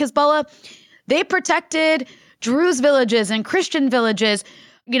organization like Hezbollah? They protected Druze villages and Christian villages,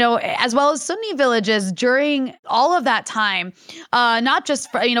 you know, as well as Sunni villages during all of that time, not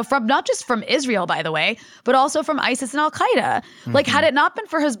just from Israel, by the way, but also from ISIS and Al-Qaeda. Like, had it not been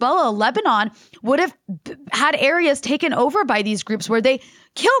for Hezbollah, Lebanon would have had areas taken over by these groups where they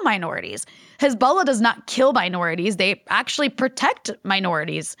kill minorities. Hezbollah does not kill minorities. They actually protect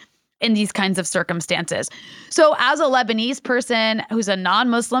minorities in these kinds of circumstances. So as a Lebanese person who's a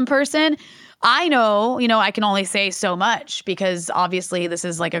non-Muslim person, I know, I can only say so much because obviously this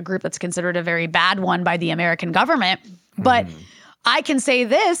is like a group that's considered a very bad one by the American government. But I can say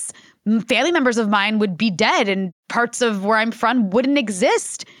this, family members of mine would be dead and parts of where I'm from wouldn't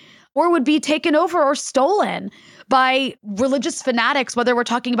exist or would be taken over or stolen by religious fanatics, whether we're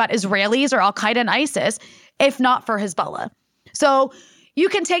talking about Israelis or Al-Qaeda and ISIS, if not for Hezbollah. So you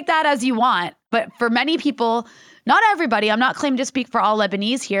can take that as you want. But for many people, not everybody, I'm not claiming to speak for all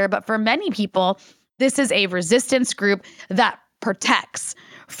Lebanese here, but for many people, this is a resistance group that protects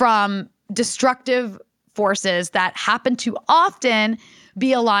from destructive forces that happen to often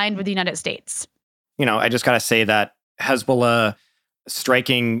be aligned with the United States. I just got to say that Hezbollah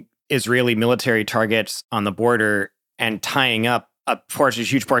striking Israeli military targets on the border and tying up a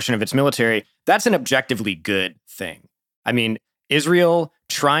huge portion of its military, that's an objectively good thing. I mean, Israel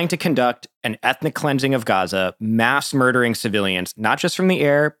trying to conduct an ethnic cleansing of Gaza, mass murdering civilians, not just from the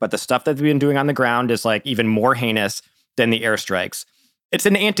air, but the stuff that they've been doing on the ground is like even more heinous than the airstrikes. It's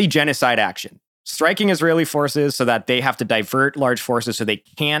an anti-genocide action. Striking Israeli forces so that they have to divert large forces so they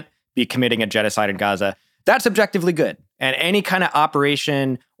can't be committing a genocide in Gaza. That's objectively good. And any kind of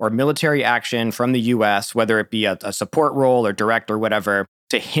operation or military action from the U.S., whether it be a support role or direct or whatever,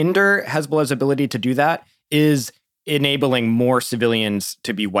 to hinder Hezbollah's ability to do that is enabling more civilians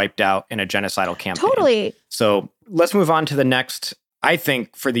to be wiped out in a genocidal campaign. Totally. So let's move on to the next, I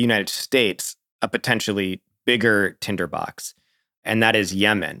think, for the United States, a potentially bigger tinderbox, and that is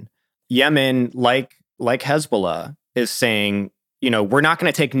Yemen. Yemen, like Hezbollah, is saying, we're not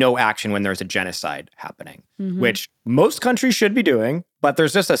going to take no action when there's a genocide happening, which most countries should be doing, but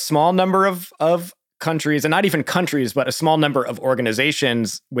there's just a small number of countries, and not even countries, but a small number of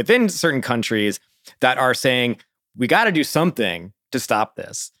organizations within certain countries that are saying, we got to do something to stop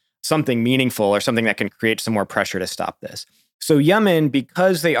this, something meaningful or something that can create some more pressure to stop this. So Yemen,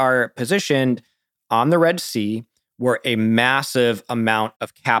 because they are positioned on the Red Sea, where a massive amount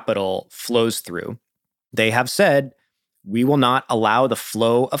of capital flows through, they have said, we will not allow the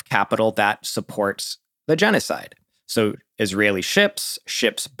flow of capital that supports the genocide. So Israeli ships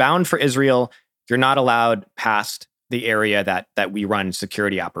bound for Israel, you're not allowed past the area that we run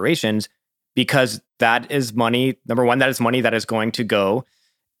security operations, because that is money, number one, that is money that is going to go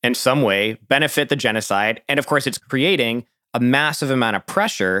in some way benefit the genocide. And of course, it's creating a massive amount of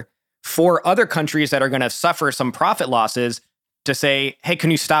pressure for other countries that are going to suffer some profit losses to say, hey, can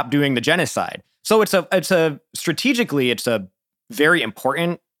you stop doing the genocide? So it's a strategically, it's a very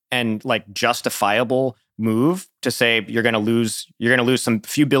important and justifiable move to say you're going to lose some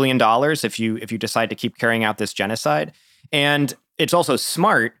few $1 billion if you decide to keep carrying out this genocide. And it's also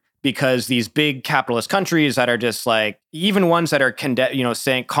smart because these big capitalist countries that are just even ones that are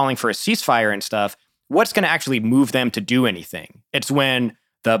calling for a ceasefire and stuff, what's going to actually move them to do anything? It's when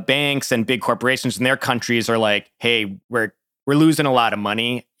the banks and big corporations in their countries are like, hey, we're losing a lot of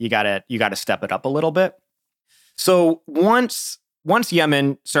money. You gotta step it up a little bit. So once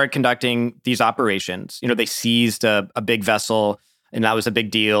Yemen started conducting these operations, they seized a big vessel, and that was a big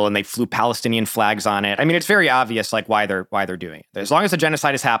deal, and they flew Palestinian flags on it. I mean, it's very obvious why they're doing it. As long as the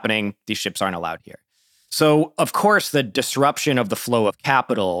genocide is happening, these ships aren't allowed here. So of course, the disruption of the flow of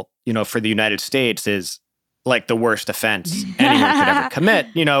capital, for the United States is the worst offense anyone could ever commit.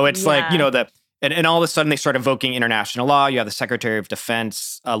 It's and all of a sudden they start invoking international law. You have the Secretary of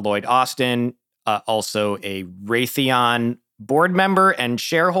Defense, Lloyd Austin, also a Raytheon board member and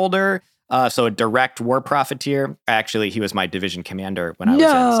shareholder, so a direct war profiteer. Actually, he was my division commander when I was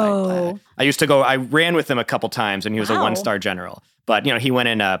inside. I ran with him a couple times, and he was a one-star general. But, he went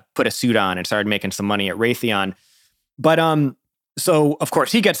and put a suit on and started making some money at Raytheon. But so, of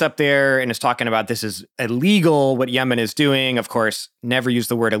course, he gets up there and is talking about this is illegal, what Yemen is doing. Of course, never use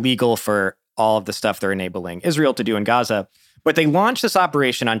the word illegal for all of the stuff they're enabling Israel to do in Gaza. But they launched this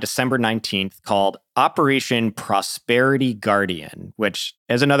operation on December 19th called Operation Prosperity Guardian, which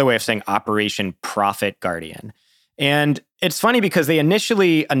is another way of saying Operation Profit Guardian. And it's funny because they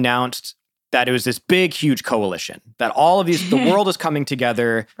initially announced that it was this big, huge coalition, that all of the world is coming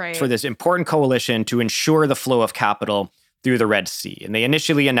together for this important coalition to ensure the flow of capital through the Red Sea. And they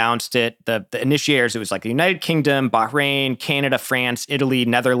initially announced it, the initiators, it was the United Kingdom, Bahrain, Canada, France, Italy,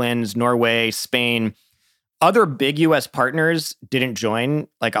 Netherlands, Norway, Spain. Other big US partners didn't join,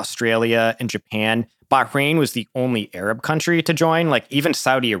 like Australia and Japan. Bahrain was the only Arab country to join. Even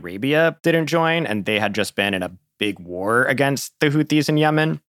Saudi Arabia didn't join, and they had just been in a big war against the Houthis in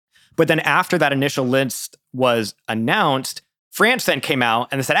Yemen. But then after that initial list was announced, France then came out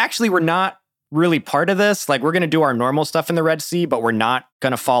and they said, actually, we're not really part of this. We're going to do our normal stuff in the Red Sea, but we're not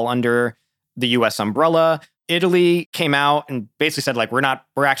going to fall under the US umbrella. Italy came out and basically said,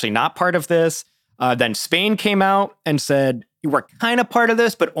 we're actually not part of this. Then Spain came out and said, we're kind of part of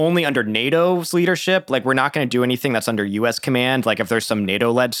this, but only under NATO's leadership. We're not going to do anything that's under US command. If there's some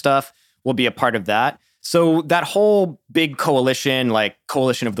NATO-led stuff, we'll be a part of that. So that whole big coalition,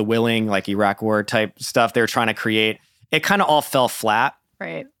 coalition of the willing, Iraq war type stuff they're trying to create, it kind of all fell flat.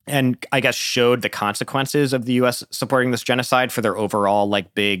 Right. And I guess showed the consequences of the US supporting this genocide for their overall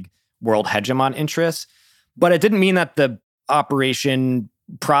big world hegemon interests. But it didn't mean that the Operation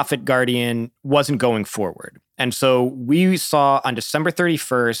Profit Guardian wasn't going forward. And so we saw on December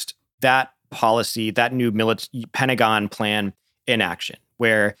 31st, that policy, that new Pentagon plan in action,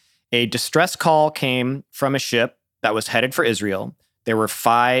 where a distress call came from a ship that was headed for Israel. There were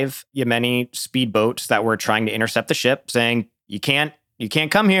 5 Yemeni speedboats that were trying to intercept the ship, saying, you can't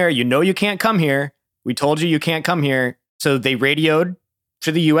come here. You can't come here. We told you can't come here. So they radioed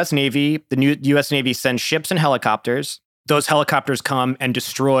to the U.S. Navy. The new U.S. Navy sends ships and helicopters. Those helicopters come and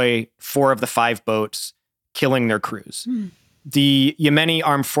destroy 4 of the 5 boats, killing their crews. The Yemeni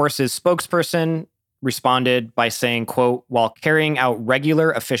Armed Forces spokesperson responded by saying, quote, while carrying out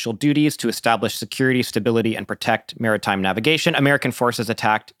regular official duties to establish security, stability, and protect maritime navigation, American forces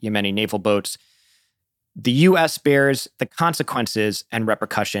attacked Yemeni naval boats the U.S. bears the consequences and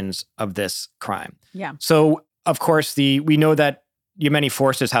repercussions of this crime. Yeah. So, of course, we know that Yemeni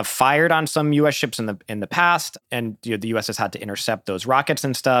forces have fired on some U.S. ships in the past, and the U.S. has had to intercept those rockets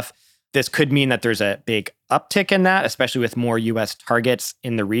and stuff. This could mean that there's a big uptick in that, especially with more U.S. targets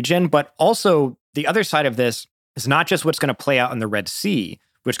in the region. But also, the other side of this is not just what's going to play out in the Red Sea,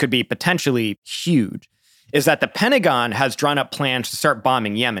 which could be potentially huge, is that the Pentagon has drawn up plans to start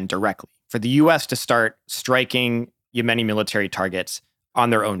bombing Yemen directly, for the U.S. to start striking Yemeni military targets on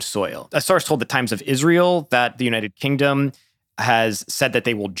their own soil. A source told the Times of Israel that the United Kingdom has said that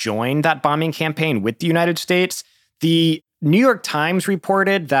they will join that bombing campaign with the United States. The New York Times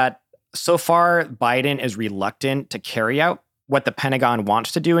reported that so far, Biden is reluctant to carry out what the Pentagon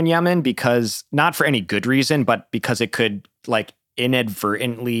wants to do in Yemen because, not for any good reason, but because it could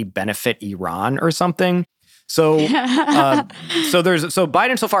inadvertently benefit Iran or something. So Biden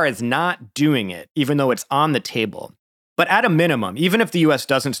so far is not doing it, even though it's on the table. But at a minimum, even if the U.S.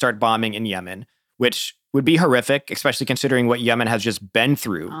 doesn't start bombing in Yemen, which would be horrific, especially considering what Yemen has just been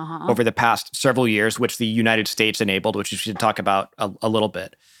through over the past several years, which the United States enabled, which we should talk about a little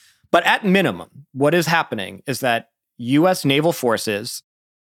bit. But at minimum, what is happening is that U.S. naval forces,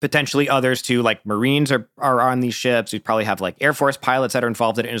 potentially others too, like Marines are on these ships. We probably have Air Force pilots that are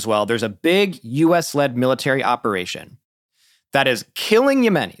involved in it as well. There's a big U.S.-led military operation that is killing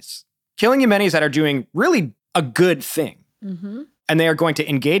Yemenis that are doing really a good thing. Mm-hmm. And they are going to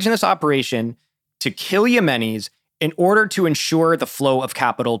engage in this operation to kill Yemenis in order to ensure the flow of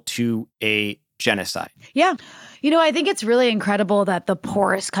capital to a genocide. Yeah. I think it's really incredible that the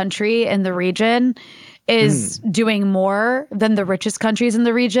poorest country in the region is doing more than the richest countries in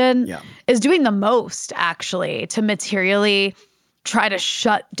the region, is doing the most, actually, to materially try to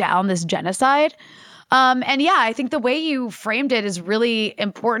shut down this genocide. I think the way you framed it is really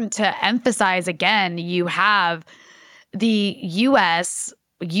important to emphasize. Again, you have the U.S.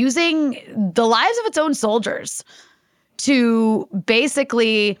 using the lives of its own soldiers to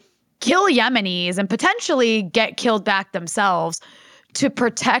basically kill Yemenis and potentially get killed back themselves to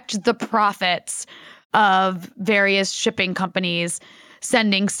protect the profits of various shipping companies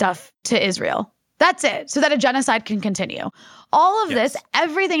sending stuff to Israel. That's it. So that a genocide can continue. All of this,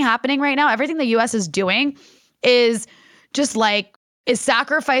 everything happening right now, everything the U.S. is doing is just is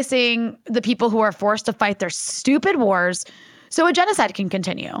sacrificing the people who are forced to fight their stupid wars so a genocide can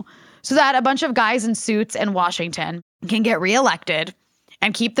continue. So that a bunch of guys in suits in Washington can get reelected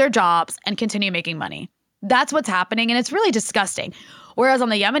and keep their jobs and continue making money. That's what's happening, and it's really disgusting. Whereas on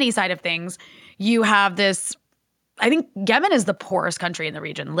the Yemeni side of things, you have this, I think Yemen is the poorest country in the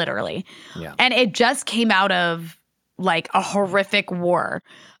region, literally. Yeah. And it just came out of a horrific war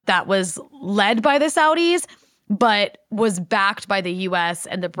that was led by the Saudis, but was backed by the US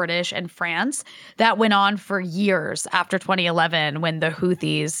and the British and France. That went on for years after 2011, when the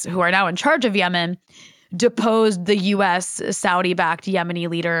Houthis, who are now in charge of Yemen, deposed the U.S. Saudi-backed Yemeni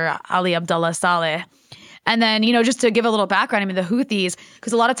leader, Ali Abdullah Saleh. And then, just to give a little background, the Houthis,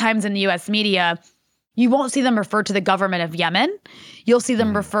 because a lot of times in the U.S. media, you won't see them refer to the government of Yemen. You'll see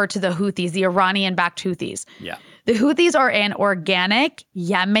them refer to the Houthis, the Iranian-backed Houthis. Yeah. The Houthis are an organic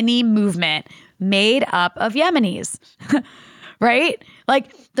Yemeni movement made up of Yemenis, right?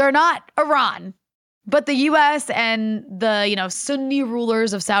 They're not Iran. But the U.S. and the, Sunni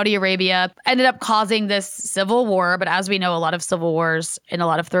rulers of Saudi Arabia ended up causing this civil war. But as we know, a lot of civil wars in a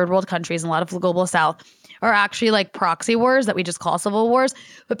lot of third world countries and a lot of the global south are actually proxy wars that we just call civil wars.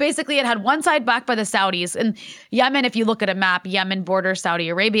 But basically, it had one side backed by the Saudis. And Yemen, if you look at a map, Yemen borders Saudi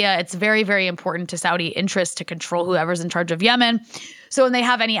Arabia. It's very, very important to Saudi interests to control whoever's in charge of Yemen. So when they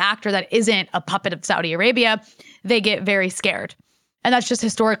have any actor that isn't a puppet of Saudi Arabia, they get very scared. And that's just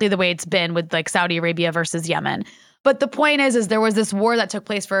historically the way it's been with Saudi Arabia versus Yemen. But the point is there was this war that took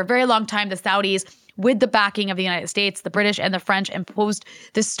place for a very long time. The Saudis, with the backing of the United States, the British and the French, imposed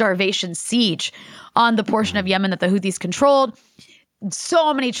this starvation siege on the portion of Yemen that the Houthis controlled.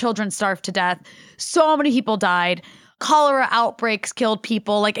 So many children starved to death. So many people died. Cholera outbreaks killed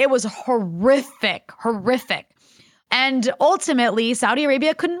people. It was horrific. And ultimately, Saudi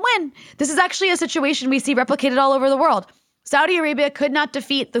Arabia couldn't win. This is actually a situation we see replicated all over the world. Saudi Arabia could not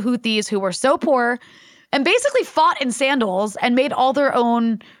defeat the Houthis, who were so poor, and basically fought in sandals and made all their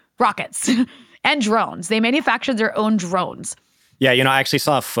own rockets and drones. They manufactured their own drones. Yeah, I actually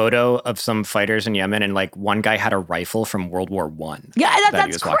saw a photo of some fighters in Yemen, and one guy had a rifle from World War I. Yeah,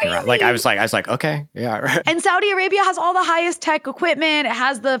 that's crazy. I was like, okay, yeah. Right. And Saudi Arabia has all the highest tech equipment. It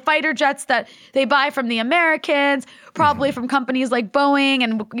has the fighter jets that they buy from the Americans, probably from companies like Boeing,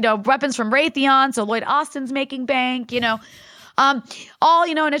 and weapons from Raytheon. So Lloyd Austin's making bank.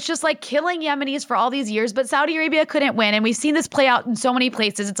 And it's just like killing Yemenis for all these years, but Saudi Arabia couldn't win. And we've seen this play out in so many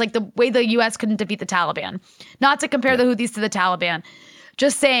places. It's like the way the U.S. couldn't defeat the Taliban. Not to compare the Houthis to the Taliban.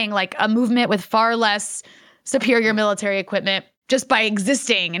 Just saying, like, a movement with far less superior military equipment, just by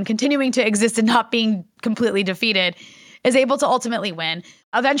existing and continuing to exist and not being completely defeated, is able to ultimately win.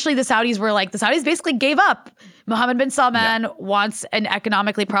 Eventually, the Saudis basically gave up. Mohammed bin Salman wants an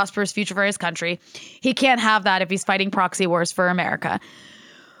economically prosperous future for his country. He can't have that if he's fighting proxy wars for America.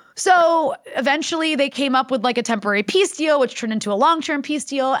 So eventually they came up with like a temporary peace deal, which turned into a long-term peace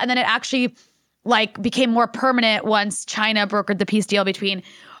deal. And then it actually became more permanent once China brokered the peace deal between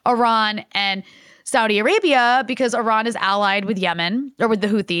Iran and Saudi Arabia, because Iran is allied with Yemen, or with the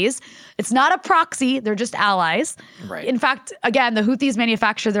Houthis. It's not a proxy. They're just allies. Right. In fact, again, the Houthis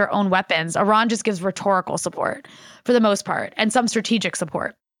manufacture their own weapons. Iran just gives rhetorical support for the most part, and some strategic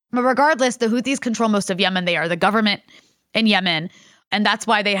support. But regardless, the Houthis control most of Yemen. They are the government in Yemen. And that's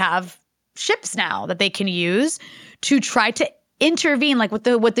why they have ships now that they can use to try to intervene. Like what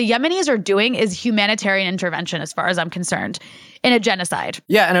the Yemenis are doing is humanitarian intervention, as far as I'm concerned, in a genocide.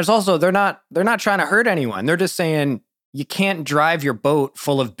 Yeah, and it's also they're not trying to hurt anyone. They're just saying you can't drive your boat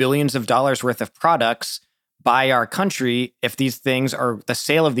full of billions of dollars worth of products by our country if these things, or the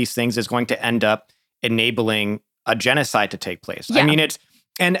sale of these things, is going to end up enabling a genocide to take place. Yeah. I mean,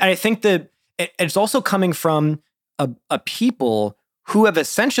 I think that it's also coming from a people who have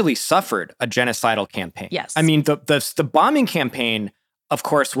essentially suffered a genocidal campaign. Yes. I mean, the bombing campaign, of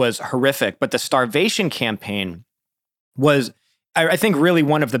course, was horrific, but the starvation campaign was, I think, really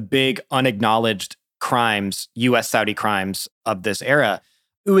one of the big unacknowledged crimes, U.S.-Saudi crimes of this era.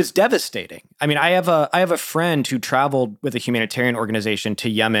 It was devastating. I mean, I have a friend who traveled with a humanitarian organization to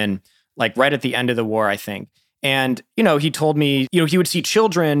Yemen, like right at the end of the war, I think. And, he told me, he would see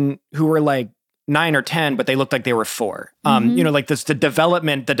children who were like 9 or 10, but they looked like they were 4. Like this, the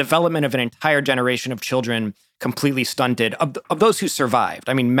development of an entire generation of children completely stunted, of those who survived.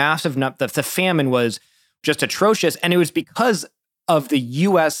 I mean, massive, the famine was just atrocious. And it was because of the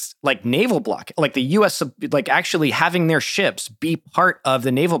U.S. naval blockade, the U.S. Actually having their ships be part of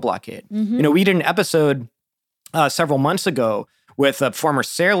the naval blockade. Mm-hmm. We did an episode several months ago with a former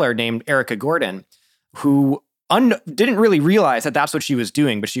sailor named Erica Gordon, who didn't really realize that that's what she was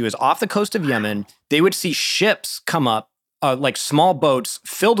doing, but she was off the coast of Yemen. They would see ships come up, small boats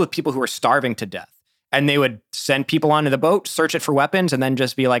filled with people who were starving to death. And they would send people onto the boat, search it for weapons, and then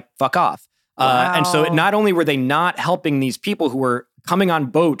just be like, fuck off. Wow. And so not only were they not helping these people who were coming on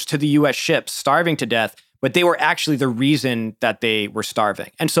boats to the U.S. ships, starving to death, but they were actually the reason that they were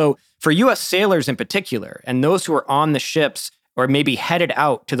starving. And so for U.S. sailors in particular, and those who are on the ships or maybe headed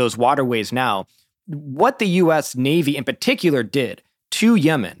out to those waterways now, what the U.S. Navy in particular did to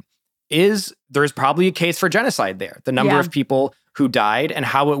Yemen is there's probably a case for genocide there. The number of people who died and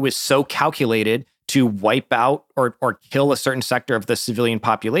how it was so calculated to wipe out or kill a certain sector of the civilian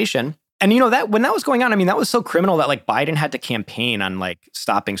population. And that when that was going on, I mean, that was so criminal that Biden had to campaign on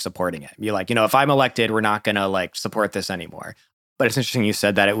stopping supporting it. Be like, if I'm elected, we're not going to support this anymore. But it's interesting you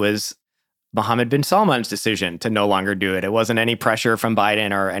said that it was Mohammed bin Salman's decision to no longer do it. It wasn't any pressure from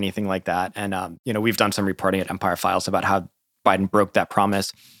Biden or anything like that. And, we've done some reporting at Empire Files about how Biden broke that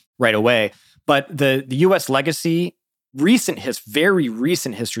promise right away. But the U.S. legacy, very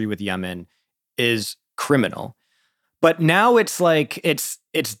recent history with Yemen is criminal. But now it's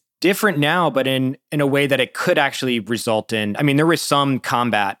different now, but in a way that it could actually result in, I mean, there was some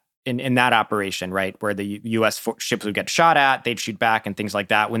combat in that operation, right, where the U.S. ships would get shot at, they'd shoot back and things like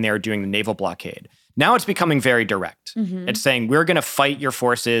that when they were doing the naval blockade. Now it's becoming very direct. Mm-hmm. It's saying, we're going to fight your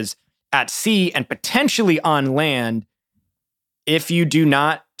forces at sea and potentially on land if you do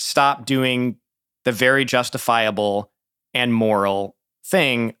not stop doing the very justifiable and moral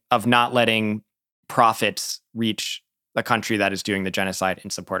thing of not letting profits reach the country that is doing the genocide in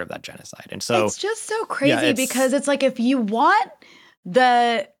support of that genocide. And so it's just so crazy because it's if you want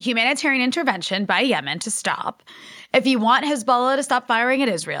the humanitarian intervention by Yemen to stop, if you want Hezbollah to stop firing at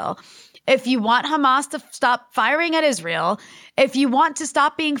Israel, if you want Hamas to stop firing at Israel, if you want to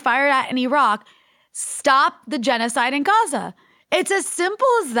stop being fired at in Iraq, stop the genocide in Gaza. It's as simple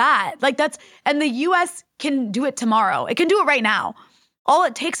as that. And the U.S. can do it tomorrow. It can do it right now. All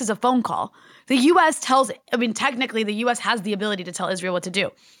it takes is a phone call. The U.S. technically the U.S. has the ability to tell Israel what to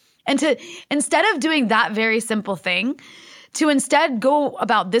do. And instead of doing that very simple thing, to instead go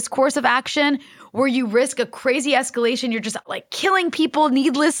about this course of action where you risk a crazy escalation, you're just killing people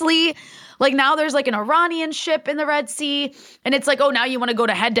needlessly. Now there's an Iranian ship in the Red Sea, and it's now you want to go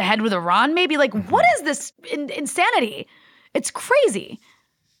to head with Iran maybe? What is this insanity? It's crazy.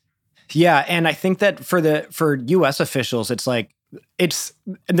 Yeah, and I think that for U.S. officials, it's like this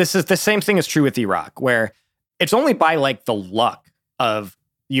is the same thing is true with Iraq, where it's only by like the luck of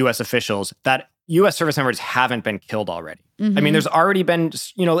U.S. officials that U.S. service members haven't been killed already. I mean, there's already been,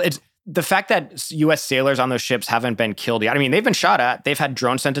 it's the fact that U.S. sailors on those ships haven't been killed yet. I mean, they've been shot at. They've had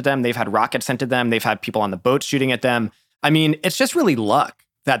drones sent to them. They've had rockets sent to them. They've had people on the boats shooting at them. I mean, it's just really luck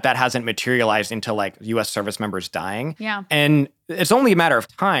that hasn't materialized into like U.S. service members dying. Yeah. And it's only a matter of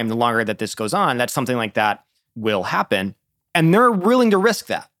time, the longer that this goes on, that something like that will happen. And they're willing to risk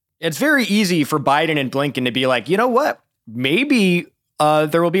that. It's very easy for Biden and Blinken to be like, you know what? Maybe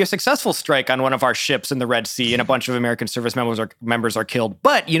there will be a successful strike on one of our ships in the Red Sea and a bunch of American service members are killed.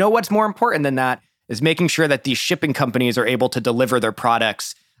 But you know what's more important than that is making sure that these shipping companies are able to deliver their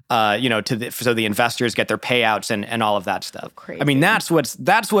products so the investors get their payouts and all of that stuff. Crazy. I mean, that's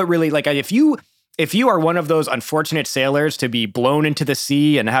what really, like, if you are one of those unfortunate sailors to be blown into the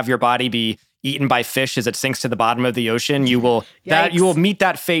sea and have your body be eaten by fish as it sinks to the bottom of the ocean, you will meet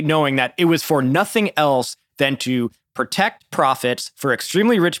that fate knowing that it was for nothing else than to protect profits for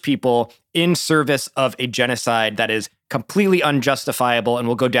extremely rich people in service of a genocide that is completely unjustifiable and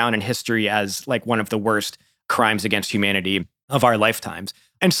will go down in history as like one of the worst crimes against humanity of our lifetimes.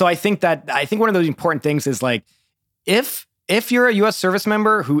 And so I think one of those important things is like, if you're a U.S. service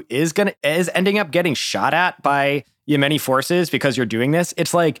member who is ending up getting shot at by Yemeni forces because you're doing this,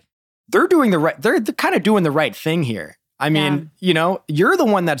 it's like they're kind of doing the right thing here. I mean, you're the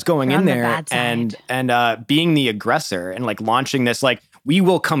one that's going in there and being the aggressor and like launching this, like, we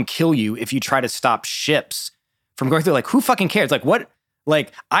will come kill you if you try to stop ships from going through. Like, who fucking cares? Like, what?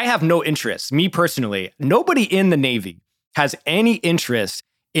 Like, I have no interest. Me personally, nobody in the Navy has any interest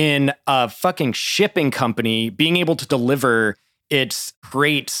in a fucking shipping company being able to deliver its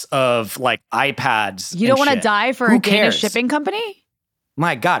crates of like iPads. You don't want to die for a Danish shipping company?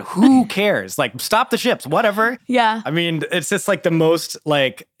 My God, who cares? Like, stop the ships, whatever. Yeah. I mean, it's just like the most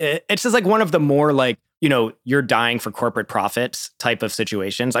like, it's just like one of the more like, you're dying for corporate profits type of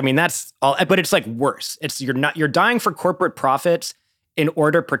situations. I mean, that's all, but it's like worse. You're dying for corporate profits in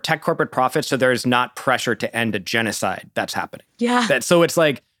order to protect corporate profits so there's not pressure to end a genocide that's happening. Yeah. So it's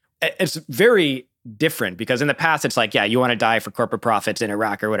like, it's very different because in the past, it's like, yeah, you want to die for corporate profits in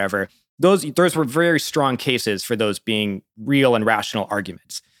Iraq or whatever. Those were very strong cases for those being real and rational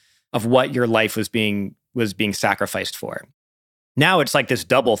arguments of what your life was being sacrificed for. Now it's like this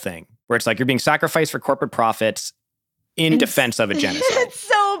double thing where it's like you're being sacrificed for corporate profits in defense of a genocide. It's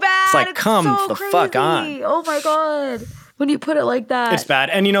so bad. It's like, come the fuck on. Oh my God. When you put it like that. It's bad.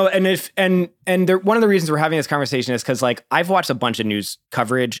 And, one of the reasons we're having this conversation is because, like, I've watched a bunch of news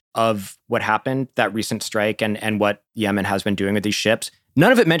coverage of what happened, that recent strike and what Yemen has been doing with these ships.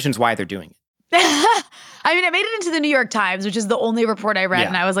 None of it mentions why they're doing it. I mean, it made it into the New York Times, which is the only report I read. Yeah.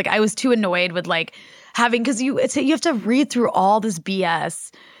 And I was too annoyed with like because you have to read through all this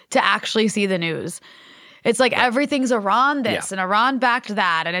BS to actually see the news. It's like everything's Iran this and Iran backed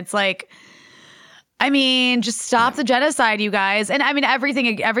that. And it's like, I mean, just stop the genocide, you guys. And I mean,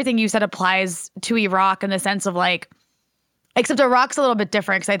 everything you said applies to Iraq in the sense of like, except Iraq's a little bit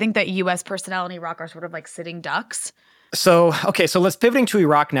different because I think that U.S. personnel in Iraq are sort of like sitting ducks. So let's pivoting to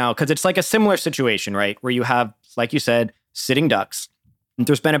Iraq now because it's like a similar situation, right? Where you have, like you said, sitting ducks.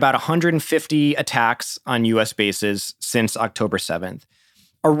 There's been about 150 attacks on U.S. bases since October 7th.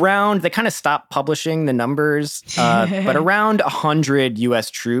 They kind of stopped publishing the numbers, but around 100 U.S.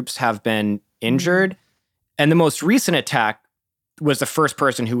 troops have been injured. And the most recent attack was the first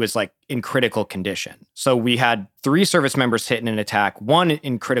person who was like in critical condition. So we had 3 service members hit in an attack, 1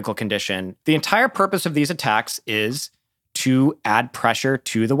 in critical condition. The entire purpose of these attacks is to add pressure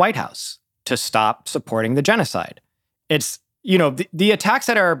to the White House to stop supporting the genocide. It's, the attacks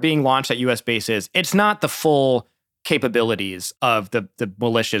that are being launched at U.S. bases, it's not the full capabilities of the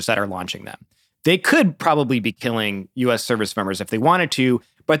militias that are launching them. They could probably be killing U.S. service members if they wanted to,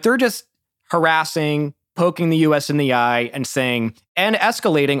 but they're just harassing, poking the U.S. in the eye and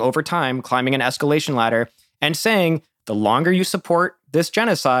escalating over time, climbing an escalation ladder and saying, the longer you support this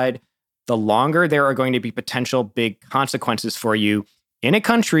genocide, the longer there are going to be potential big consequences for you in a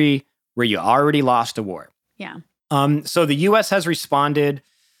country where you already lost a war. Yeah. So the U.S. has responded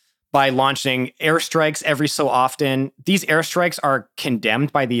by launching airstrikes every so often. These airstrikes are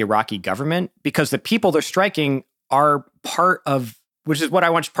condemned by the Iraqi government because the people they're striking are part of what I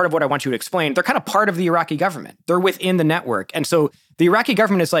want you to explain. They're kind of part of the Iraqi government. They're within the network. And so the Iraqi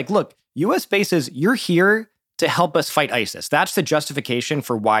government is like, look, U.S. bases, you're here to help us fight ISIS. That's the justification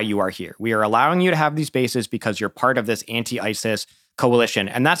for why you are here. We are allowing you to have these bases because you're part of this anti-ISIS coalition.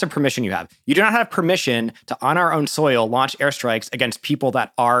 And that's a permission you have. You do not have permission to, on our own soil, launch airstrikes against people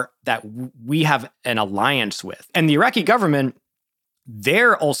that we have an alliance with. And the Iraqi government,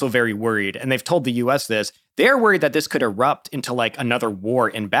 they're also very worried, and they've told the U.S. this. They're worried that this could erupt into like another war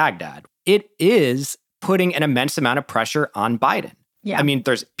in Baghdad. It is putting an immense amount of pressure on Biden. Yeah. I mean,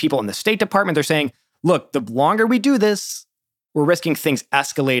 there's people in the State Department, they're saying, look, the longer we do this, we're risking things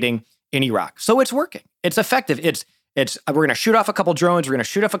escalating in Iraq. So it's working. It's effective. We're going to shoot off a couple drones, we're going to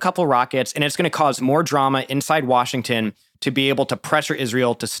shoot off a couple rockets, and it's going to cause more drama inside Washington to be able to pressure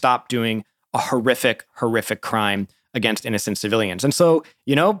Israel to stop doing a horrific, horrific crime against innocent civilians. And so,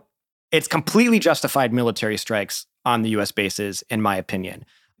 it's completely justified military strikes on the U.S. bases, in my opinion.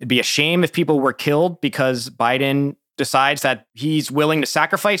 It'd be a shame if people were killed because Biden decides that he's willing to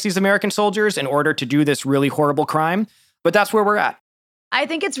sacrifice these American soldiers in order to do this really horrible crime. But that's where we're at. I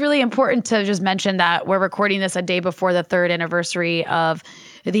think it's really important to just mention that we're recording this a day before the 3rd anniversary of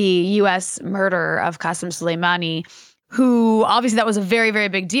the U.S. murder of Qasem Soleimani, who obviously that was a very, very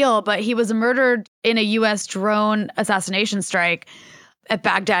big deal, but he was murdered in a U.S. drone assassination strike at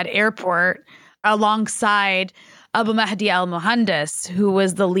Baghdad airport alongside Abu Mahdi al-Muhandis, who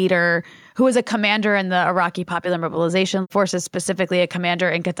was the leader, who was a commander in the Iraqi Popular Mobilization Forces, specifically a commander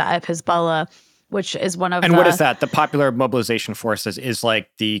in Kata'ib Hezbollah, which is one of And what is that? The Popular Mobilization Forces is like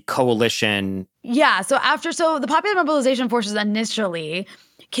the coalition. Yeah. So the Popular Mobilization Forces initially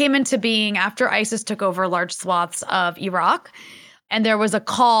came into being after ISIS took over large swaths of Iraq. And there was a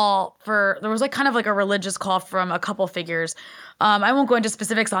kind of like a religious call from a couple figures. I won't go into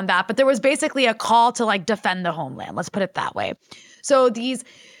specifics on that, but there was basically a call to like defend the homeland. Let's put it that way. So these,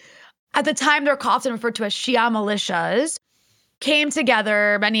 at the time, they're often referred to as Shia militias, came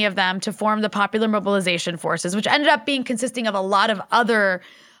together, many of them, to form the Popular Mobilization Forces, which ended up consisting of a lot of other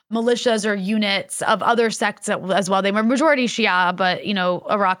militias or units of other sects as well. They were majority Shia, but,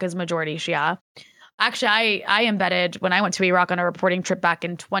 Iraq is majority Shia. Actually, I embedded, when I went to Iraq on a reporting trip back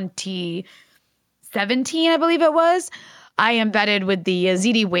in 2017, I believe it was, I embedded with the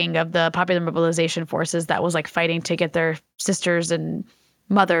Yazidi wing of the Popular Mobilization Forces that was like fighting to get their sisters and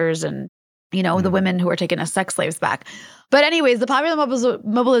mothers and, the women who were taken as sex slaves back. But anyways, the Popular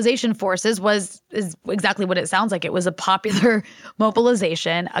Mobilization Forces is exactly what it sounds like. It was a popular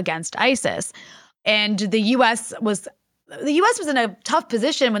mobilization against ISIS. And the U.S. was in a tough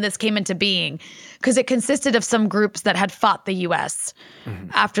position when this came into being because it consisted of some groups that had fought the U.S.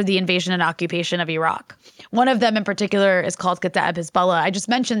 After the invasion and occupation of Iraq. One of them in particular is called Kata'ib Hezbollah. I just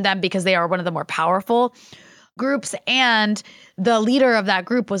mentioned them because they are one of the more powerful groups, and the leader of that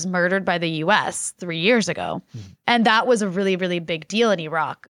group was murdered by the U.S. 3 years ago. And that was a really, really big deal in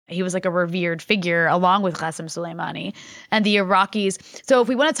Iraq. He was like a revered figure along with Qasem Soleimani and the Iraqis. So if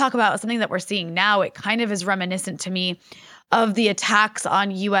we want to talk about something that we're seeing now, it kind of is reminiscent to me of the attacks on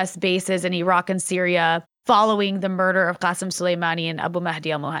U.S. bases in Iraq and Syria following the murder of Qasem Soleimani and Abu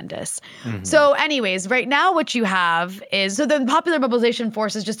Mahdi al-Muhandis. So anyways, right now what you have is, so the Popular Mobilization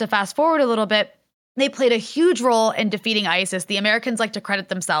Forces, just to fast forward a little bit, they played a huge role in defeating ISIS. The Americans like to credit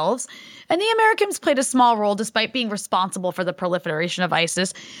themselves, and the Americans played a small role despite being responsible for the proliferation of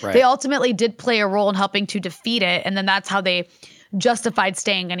ISIS. Right. They ultimately did play a role in helping to defeat it, and then that's how they justified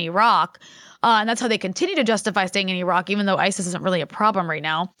staying in Iraq. And that's how they continue to justify staying in Iraq, even though ISIS isn't really a problem right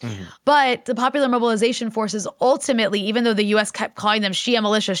now. But the Popular Mobilization Forces ultimately, even though the U.S. kept calling them Shia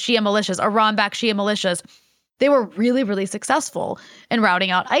militias, Iran-backed Shia militias, they were really, really successful in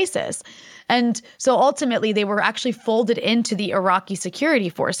routing out ISIS. And so ultimately, they were actually folded into the Iraqi security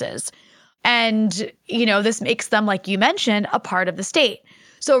forces. And, this makes them, like you mentioned, a part of the state.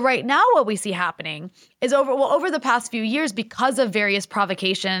 So right now, what we see happening is over the past few years, because of various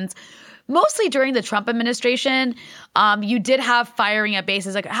provocations, mostly during the Trump administration, you did have firing at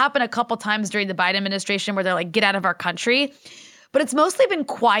bases. Like it happened a couple times during the Biden administration where they're like, get out of our country. But it's mostly been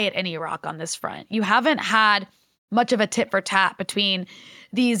quiet in Iraq on this front. You haven't had much of a tit for tat between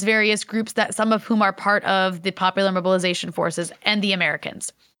these various groups, that some of whom are part of the Popular Mobilization Forces, and the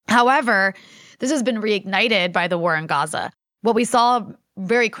Americans. However, this has been reignited by the war in Gaza. What we saw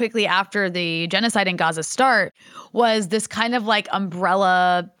very quickly after the genocide in Gaza start was this kind of like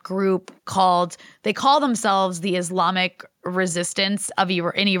umbrella group they call themselves the Islamic Resistance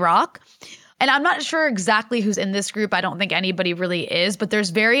in Iraq. And I'm not sure exactly who's in this group. I don't think anybody really is, but there's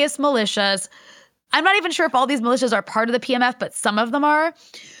various militias. I'm not even sure if all these militias are part of the PMF, but some of them are,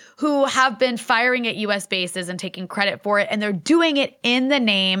 who have been firing at U.S. bases and taking credit for it. And they're doing it in the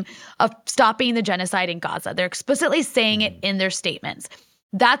name of stopping the genocide in Gaza. They're explicitly saying it in their statements.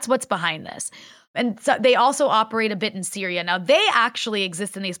 That's what's behind this. And so they also operate a bit in Syria. Now, they actually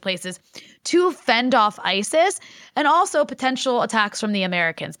exist in these places to fend off ISIS and also potential attacks from the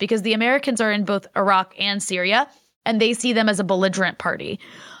Americans, because the Americans are in both Iraq and Syria, and they see them as a belligerent party,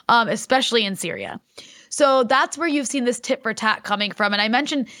 especially in Syria. So that's where you've seen this tit for tat coming from. And I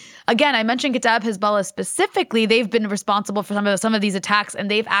mentioned Kataib Hezbollah specifically. They've been responsible for some of these attacks, and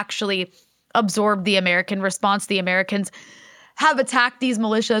they've actually absorbed the American response. The Americans have attacked these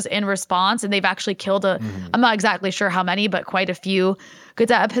militias in response, and they've actually killed I'm not exactly sure how many, but quite a few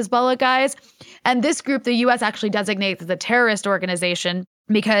Kataib Hezbollah guys. And this group, the U.S. actually designates as a terrorist organization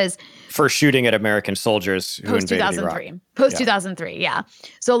because for shooting at American soldiers who invaded Iraq. Post-2003, yeah.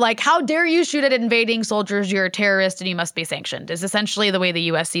 So like, how dare you shoot at invading soldiers? You're a terrorist and you must be sanctioned, is essentially the way the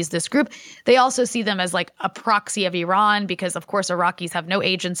U.S. sees this group. They also see them as like a proxy of Iran because, of course, Iraqis have no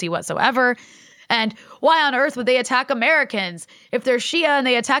agency whatsoever. And why on earth would they attack Americans? If they're Shia and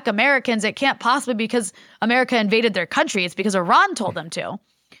they attack Americans, it can't possibly be because America invaded their country. It's because Iran told them to.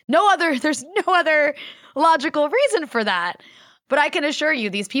 There's no other logical reason for that. But I can assure you,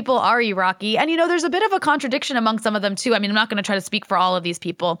 these people are Iraqi. And, there's a bit of a contradiction among some of them, too. I mean, I'm not going to try to speak for all of these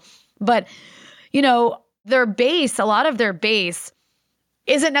people. But, their base, a lot of their base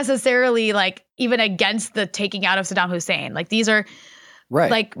isn't necessarily, like, even against the taking out of Saddam Hussein. Like, these are,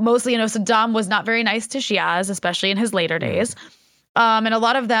 like, mostly, Saddam was not very nice to Shias, especially in his later days. And a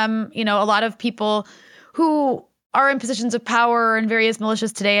lot of them, a lot of people who are in positions of power in various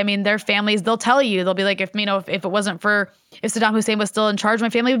militias today, I mean, their families, they'll tell you, they'll be like, if Saddam Hussein was still in charge, my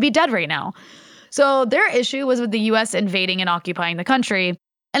family would be dead right now. So their issue was with the U.S. invading and occupying the country.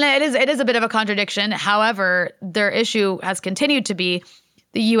 And it is a bit of a contradiction. However, their issue has continued to be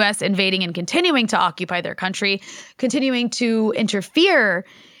the U.S. invading and continuing to occupy their country, continuing to interfere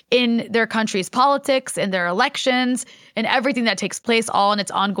in their country's politics, in their elections, and everything that takes place, all in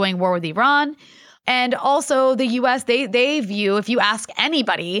its ongoing war with Iran. And also the U.S., they view, if you ask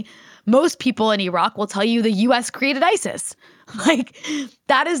anybody, most people in Iraq will tell you the U.S. created ISIS. Like,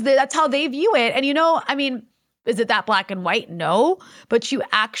 that's how they view it. And, I mean, is it that black and white? No. But you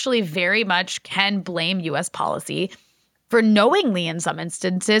actually very much can blame U.S. policy for knowingly, in some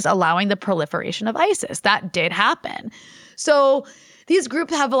instances, allowing the proliferation of ISIS. That did happen. So these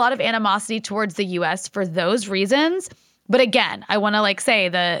groups have a lot of animosity towards the U.S. for those reasons. But again, I want to say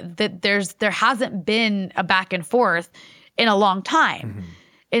that there hasn't been a back and forth in a long time,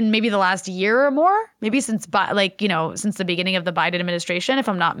 in maybe the last year or more, maybe since the beginning of the Biden administration, if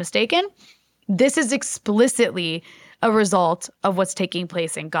I'm not mistaken. This is explicitly a result of what's taking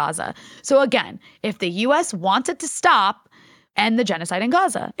place in Gaza. So again, if the U.S. wants it to stop, end the genocide in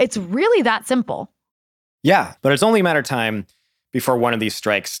Gaza. It's really that simple. Yeah, but it's only a matter of time before one of these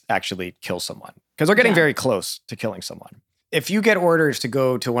strikes actually kills someone, because they're getting very close to killing someone. If you get orders to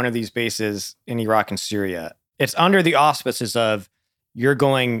go to one of these bases in Iraq and Syria, it's under the auspices of you're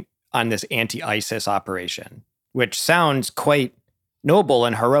going on this anti-ISIS operation, which sounds quite noble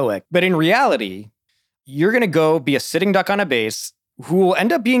and heroic. But in reality, you're going to go be a sitting duck on a base who will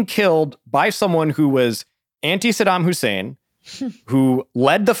end up being killed by someone who was anti-Saddam Hussein, who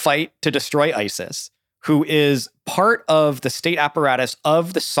led the fight to destroy ISIS, who is part of the state apparatus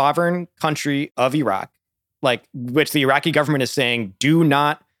of the sovereign country of Iraq, like which the Iraqi government is saying, do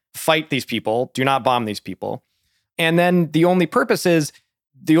not fight these people, do not bomb these people. And then the only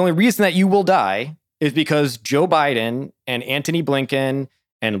reason that you will die is because Joe Biden and Antony Blinken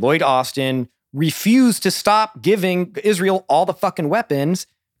and Lloyd Austin refuse to stop giving Israel all the fucking weapons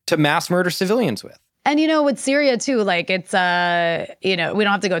to mass murder civilians with. And, with Syria, too, it's, we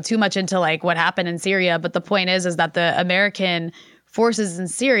don't have to go too much into, what happened in Syria. But the point is that the American forces in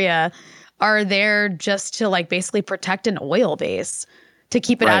Syria are there just to, basically protect an oil base, to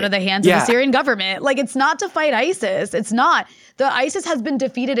keep it out of the hands of the Syrian government. It's not to fight ISIS. It's not. The ISIS has been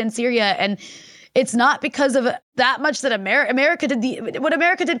defeated in Syria, and it's not because of that much that America did. What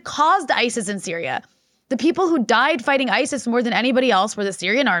America did caused ISIS in Syria. The people who died fighting ISIS more than anybody else were the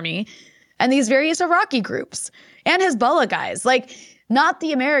Syrian army and these various Iraqi groups and Hezbollah guys, not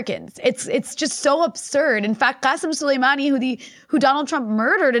the Americans. It's just so absurd. In fact, Qasem Soleimani, who Donald Trump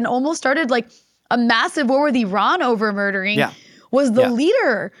murdered and almost started a massive war with Iran over murdering, was the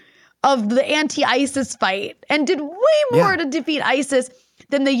leader of the anti-ISIS fight and did way more to defeat ISIS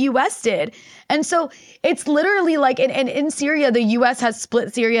than the U.S. did. And so it's literally in Syria, the U.S. has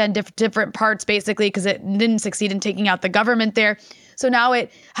split Syria in different parts, basically, because it didn't succeed in taking out the government there. So now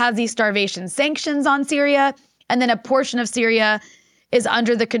it has these starvation sanctions on Syria. And then a portion of Syria is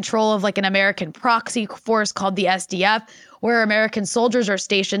under the control of an American proxy force called the SDF, where American soldiers are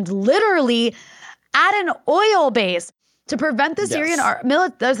stationed literally at an oil base. to prevent the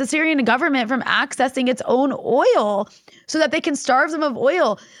the Syrian government from accessing its own oil so that they can starve them of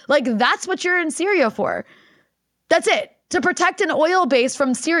oil. Like, that's what you're in Syria for. That's it. To protect an oil base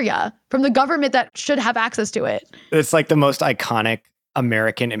from Syria, from the government that should have access to it. It's like the most iconic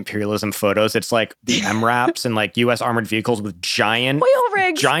American imperialism photos. It's like the MRAPs and like U.S. armored vehicles with giant oil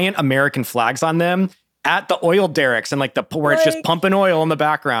rigs, giant American flags on them at the oil derricks, and like where it's just pumping oil in the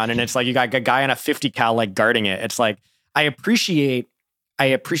background, and it's like you got a guy on a 50 cal like guarding it. It's like I appreciate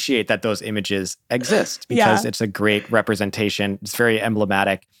that those images exist because it's a great representation. It's very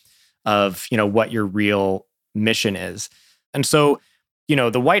emblematic of, you know, what your real mission is. And so, you know,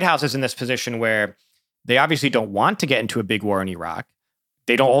 the White House is in this position where they obviously don't want to get into a big war in Iraq.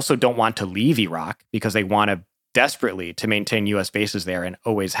 They also don't want to leave Iraq because they want to desperately to maintain U.S. bases there and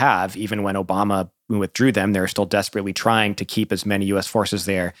always have. Even when Obama withdrew them, they're still desperately trying to keep as many U.S. forces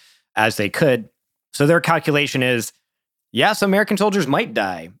there as they could. So their calculation is, yes, American soldiers might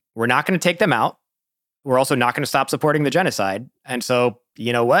die. We're not going to take them out. We're also not going to stop supporting the genocide. And so,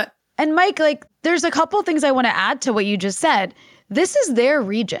 you know what? And Mike, like, there's a couple things I want to add to what you just said. This is their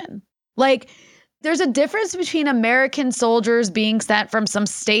region. Like, there's a difference between American soldiers being sent from some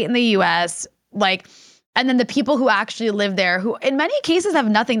state in the U.S., like, and then the people who actually live there, who in many cases have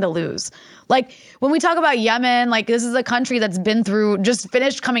nothing to lose. Like, when we talk about Yemen, like, this is a country that's been through, just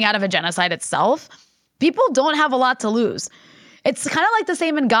finished coming out of a genocide itself. People don't have a lot to lose. It's kind of like the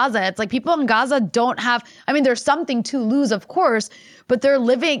same in Gaza. It's like people in Gaza don't have, I mean, there's something to lose, of course, but they're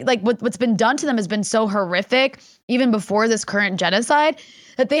living, like what's been done to them has been so horrific, even before this current genocide,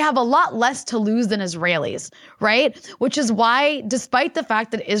 that they have a lot less to lose than Israelis, right? Which is why, despite the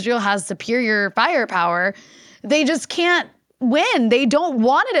fact that Israel has superior firepower, they just can't win. They don't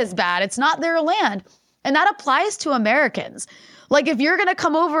want it as bad. It's not their land. And that applies to Americans. Like, if you're going to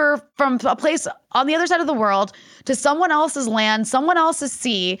come over from a place on the other side of the world to someone else's land, someone else's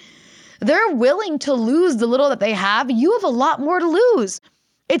sea, they're willing to lose the little that they have. You have a lot more to lose.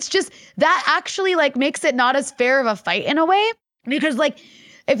 It's just that actually like makes it not as fair of a fight in a way, because like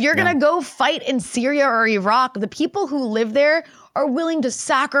if you're going to go fight in Syria or Iraq, the people who live there are willing to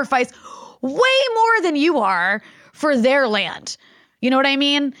sacrifice way more than you are for their land. You know what I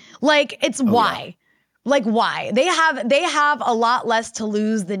mean? Like, it's why. Like, why? They have a lot less to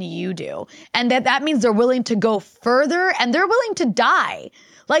lose than you do. And that means they're willing to go further and they're willing to die.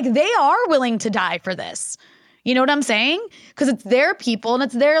 Like, they are willing to die for this. You know what I'm saying? Because it's their people and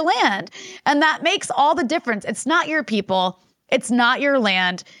it's their land. And that makes all the difference. It's not your people. It's not your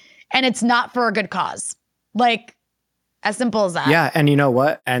land. And it's not for a good cause. Like, as simple as that. Yeah. And you know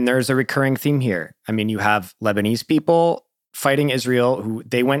what? And there's a recurring theme here. I mean, you have Lebanese people fighting Israel who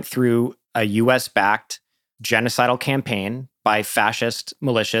they went through a U.S.-backed genocidal campaign by fascist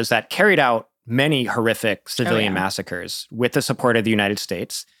militias that carried out many horrific civilian massacres with the support of the United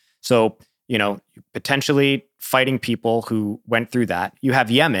States. So, you know, potentially fighting people who went through that. You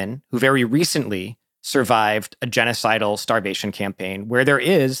have Yemen, who very recently survived a genocidal starvation campaign where there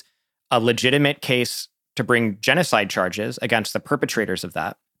is a legitimate case to bring genocide charges against the perpetrators of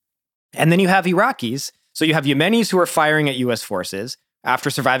that. And then you have Iraqis. So you have Yemenis who are firing at U.S. forces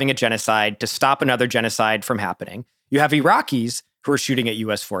after surviving a genocide to stop another genocide from happening. You have Iraqis who are shooting at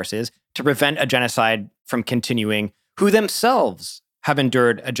U.S. forces to prevent a genocide from continuing, who themselves have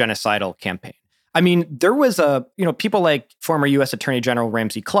endured a genocidal campaign. I mean, there was people like former U.S. Attorney General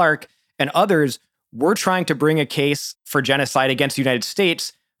Ramsey Clark and others were trying to bring a case for genocide against the United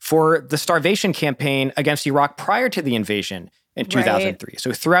States for the starvation campaign against Iraq prior to the invasion in 2003.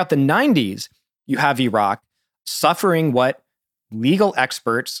 So throughout the 90s, you have Iraq suffering what legal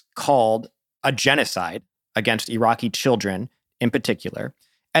experts called a genocide against Iraqi children in particular.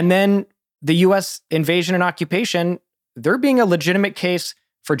 And then the U.S. invasion and occupation, there being a legitimate case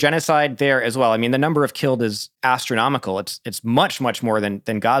for genocide there as well. I mean, the number of killed is astronomical. It's much, much more than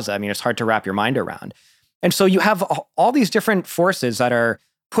Gaza. I mean, it's hard to wrap your mind around. And so you have all these different forces that are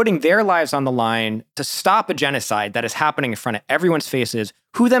putting their lives on the line to stop a genocide that is happening in front of everyone's faces,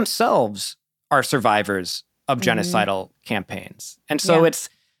 who themselves are survivors of genocidal campaigns. And so it's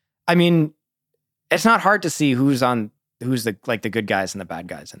not hard to see who's the good guys and the bad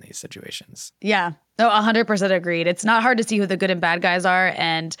guys in these situations. Yeah. No, 100% agreed. It's not hard to see who the good and bad guys are.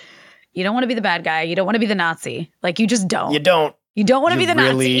 And you don't want to be the bad guy. You don't want to be the Nazi. Like, you just don't. You don't. You don't want to be the Nazi.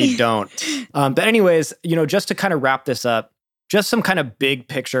 You really don't. But anyways, just to kind of wrap this up, just some kind of big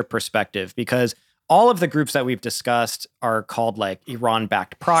picture perspective, because all of the groups that we've discussed are called like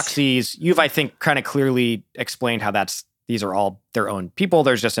Iran-backed proxies. You've, I think, kind of clearly explained how these are all their own people.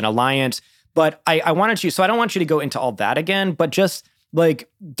 There's just an alliance. But I wanted you, so I don't want you to go into all that again, but just like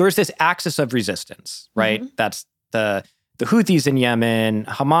there's this axis of resistance, right? Mm-hmm. the Houthis in Yemen,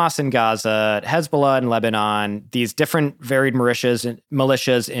 Hamas in Gaza, Hezbollah in Lebanon, these different varied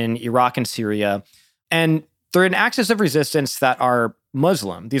militias in Iraq and Syria. And they're an axis of resistance that are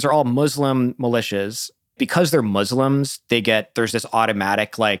Muslim. These are all Muslim militias. Because they're Muslims, there's this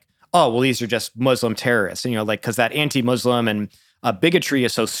automatic like, oh, well, these are just Muslim terrorists. And, because that anti-Muslim and bigotry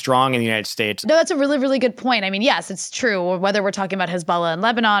is so strong in the United States. No, that's a really, really good point. I mean, yes, it's true. Whether we're talking about Hezbollah in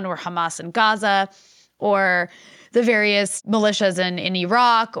Lebanon or Hamas in Gaza or the various militias in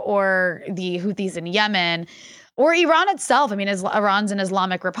Iraq or the Houthis in Yemen or Iran itself. I mean, Iran's an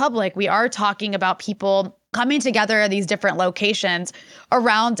Islamic Republic. We are talking about people coming together at these different locations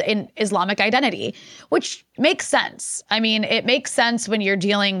around an Islamic identity, which makes sense. I mean, it makes sense when you're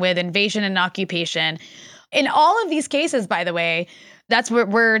dealing with invasion and occupation. In all of these cases, by the way, that's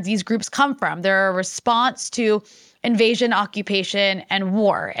where these groups come from. They're a response to invasion, occupation, and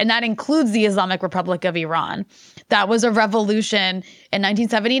war. And that includes the Islamic Republic of Iran. That was a revolution in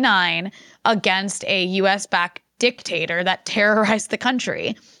 1979 against a US-backed dictator that terrorized the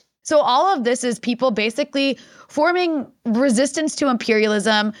country. So all of this is people basically forming resistance to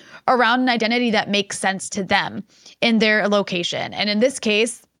imperialism around an identity that makes sense to them in their location. And in this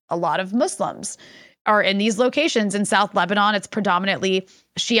case, a lot of Muslims are in these locations. In South Lebanon, it's predominantly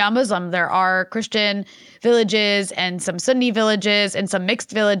Shia Muslim. There are Christian villages and some Sunni villages and some mixed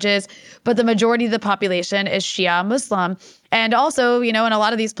villages, but the majority of the population is Shia Muslim. And also, in a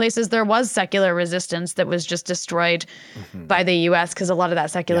lot of these places, there was secular resistance that was just destroyed by the U.S. because a lot of that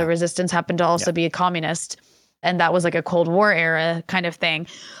secular resistance happened to also be a communist. And that was like a Cold War era kind of thing.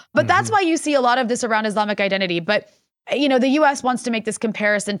 But that's why you see a lot of this around Islamic identity. But the U.S. wants to make this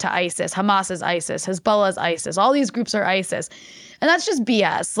comparison to ISIS. Hamas is ISIS. Hezbollah is ISIS. All these groups are ISIS. And that's just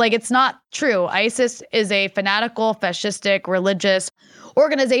BS. Like, it's not true. ISIS is a fanatical, fascistic, religious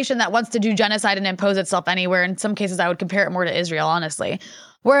organization that wants to do genocide and impose itself anywhere. In some cases, I would compare it more to Israel, honestly.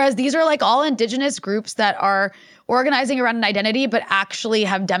 Whereas these are like all indigenous groups that are organizing around an identity, but actually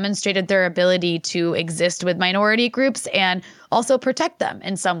have demonstrated their ability to exist with minority groups and also protect them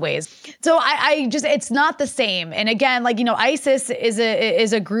in some ways. So it's not the same. And again, ISIS is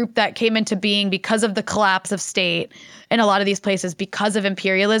a group that came into being because of the collapse of state in a lot of these places because of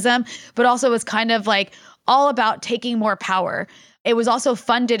imperialism, but also was kind of like all about taking more power. It was also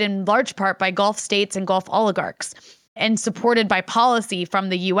funded in large part by Gulf states and Gulf oligarchs and supported by policy from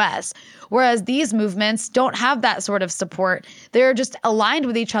the U.S., whereas these movements don't have that sort of support. They're just aligned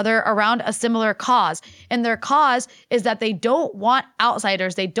with each other around a similar cause. And their cause is that they don't want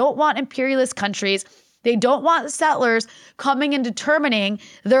outsiders. They don't want imperialist countries. They don't want settlers coming and determining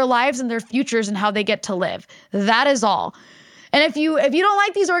their lives and their futures and how they get to live. That is all. And if you don't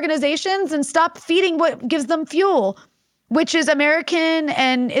like these organizations, then stop feeding what gives them fuel, which is American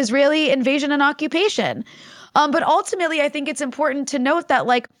and Israeli invasion and occupation. But ultimately, I think it's important to note that,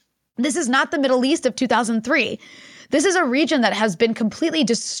 this is not the Middle East of 2003. This is a region that has been completely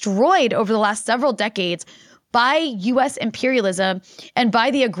destroyed over the last several decades by U.S. imperialism and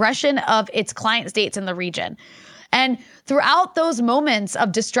by the aggression of its client states in the region. And throughout those moments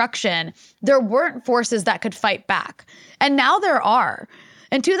of destruction, there weren't forces that could fight back. And now there are.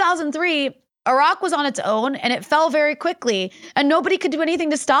 In 2003, Iraq was on its own and it fell very quickly, and nobody could do anything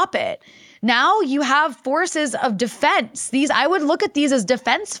to stop it. Now you have forces of defense. I would look at these as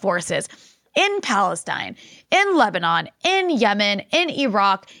defense forces in Palestine, in Lebanon, in Yemen, in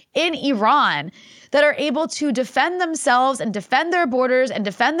Iraq, in Iran, that are able to defend themselves and defend their borders and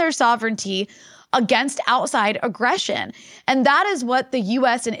defend their sovereignty against outside aggression. And that is what the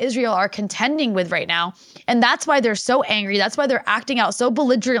U.S. and Israel are contending with right now. And that's why they're so angry. That's why they're acting out so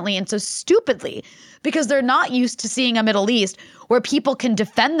belligerently and so stupidly, because they're not used to seeing a Middle East where people can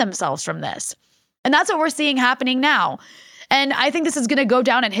defend themselves from this. And that's what we're seeing happening now. And I think this is going to go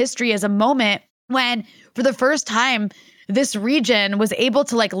down in history as a moment when, for the first time, this region was able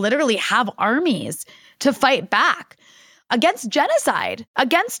to literally have armies to fight back against genocide.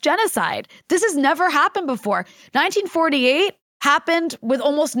 This has never happened before. 1948 happened with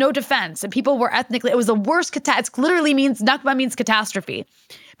almost no defense, and people were it was the worst it literally means, Nakba means catastrophe,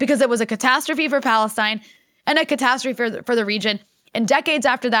 because it was a catastrophe for Palestine and a catastrophe for the region. And decades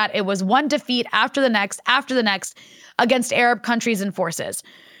after that, it was one defeat after the next against Arab countries and forces.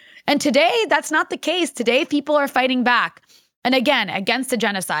 And today, that's not the case. Today, people are fighting back, and again, against the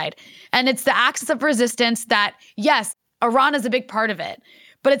genocide. And it's the axis of resistance that, yes, Iran is a big part of it,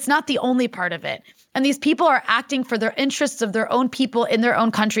 but it's not the only part of it. And these people are acting for their interests of their own people in their own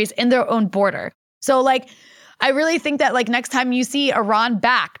countries, in their own border. So I really think that next time you see Iran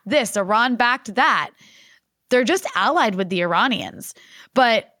backed this, Iran backed that, they're just allied with the Iranians.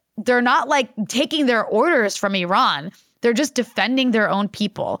 But they're not like taking their orders from Iran. They're just defending their own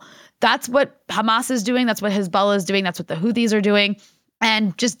people. That's what Hamas is doing. That's what Hezbollah is doing. That's what the Houthis are doing.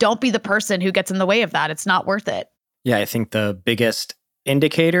 And just don't be the person who gets in the way of that. It's not worth it. Yeah, I think the biggest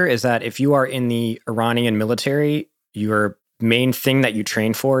indicator is that if you are in the Iranian military, your main thing that you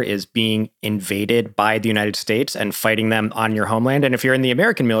train for is being invaded by the United States and fighting them on your homeland. And if you're in the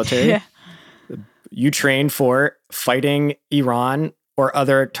American military, you train for fighting Iran or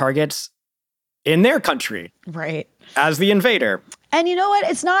other targets in their country. Right. As the invader. And you know what?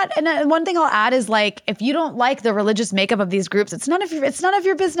 It's not. And one thing I'll add is like, if you don't like the religious makeup of these groups, it's none of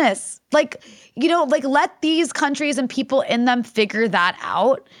your business. Like, like let these countries and people in them figure that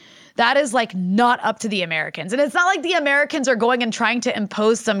out. That is like not up to the Americans. And it's not like the Americans are going and trying to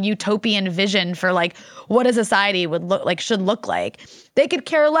impose some utopian vision for like what a society should look like. They could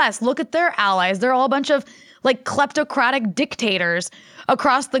care less. Look at their allies. They're all a bunch of like kleptocratic dictators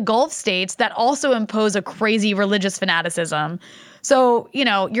across the Gulf states that also impose a crazy religious fanaticism. So,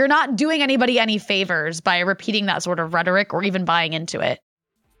 you're not doing anybody any favors by repeating that sort of rhetoric or even buying into it.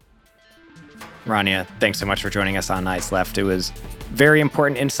 Rania, thanks so much for joining us on Eyes Left. It was very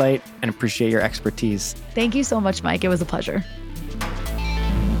important insight and appreciate your expertise. Thank you so much, Mike. It was a pleasure.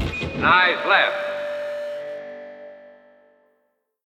 Eyes Left.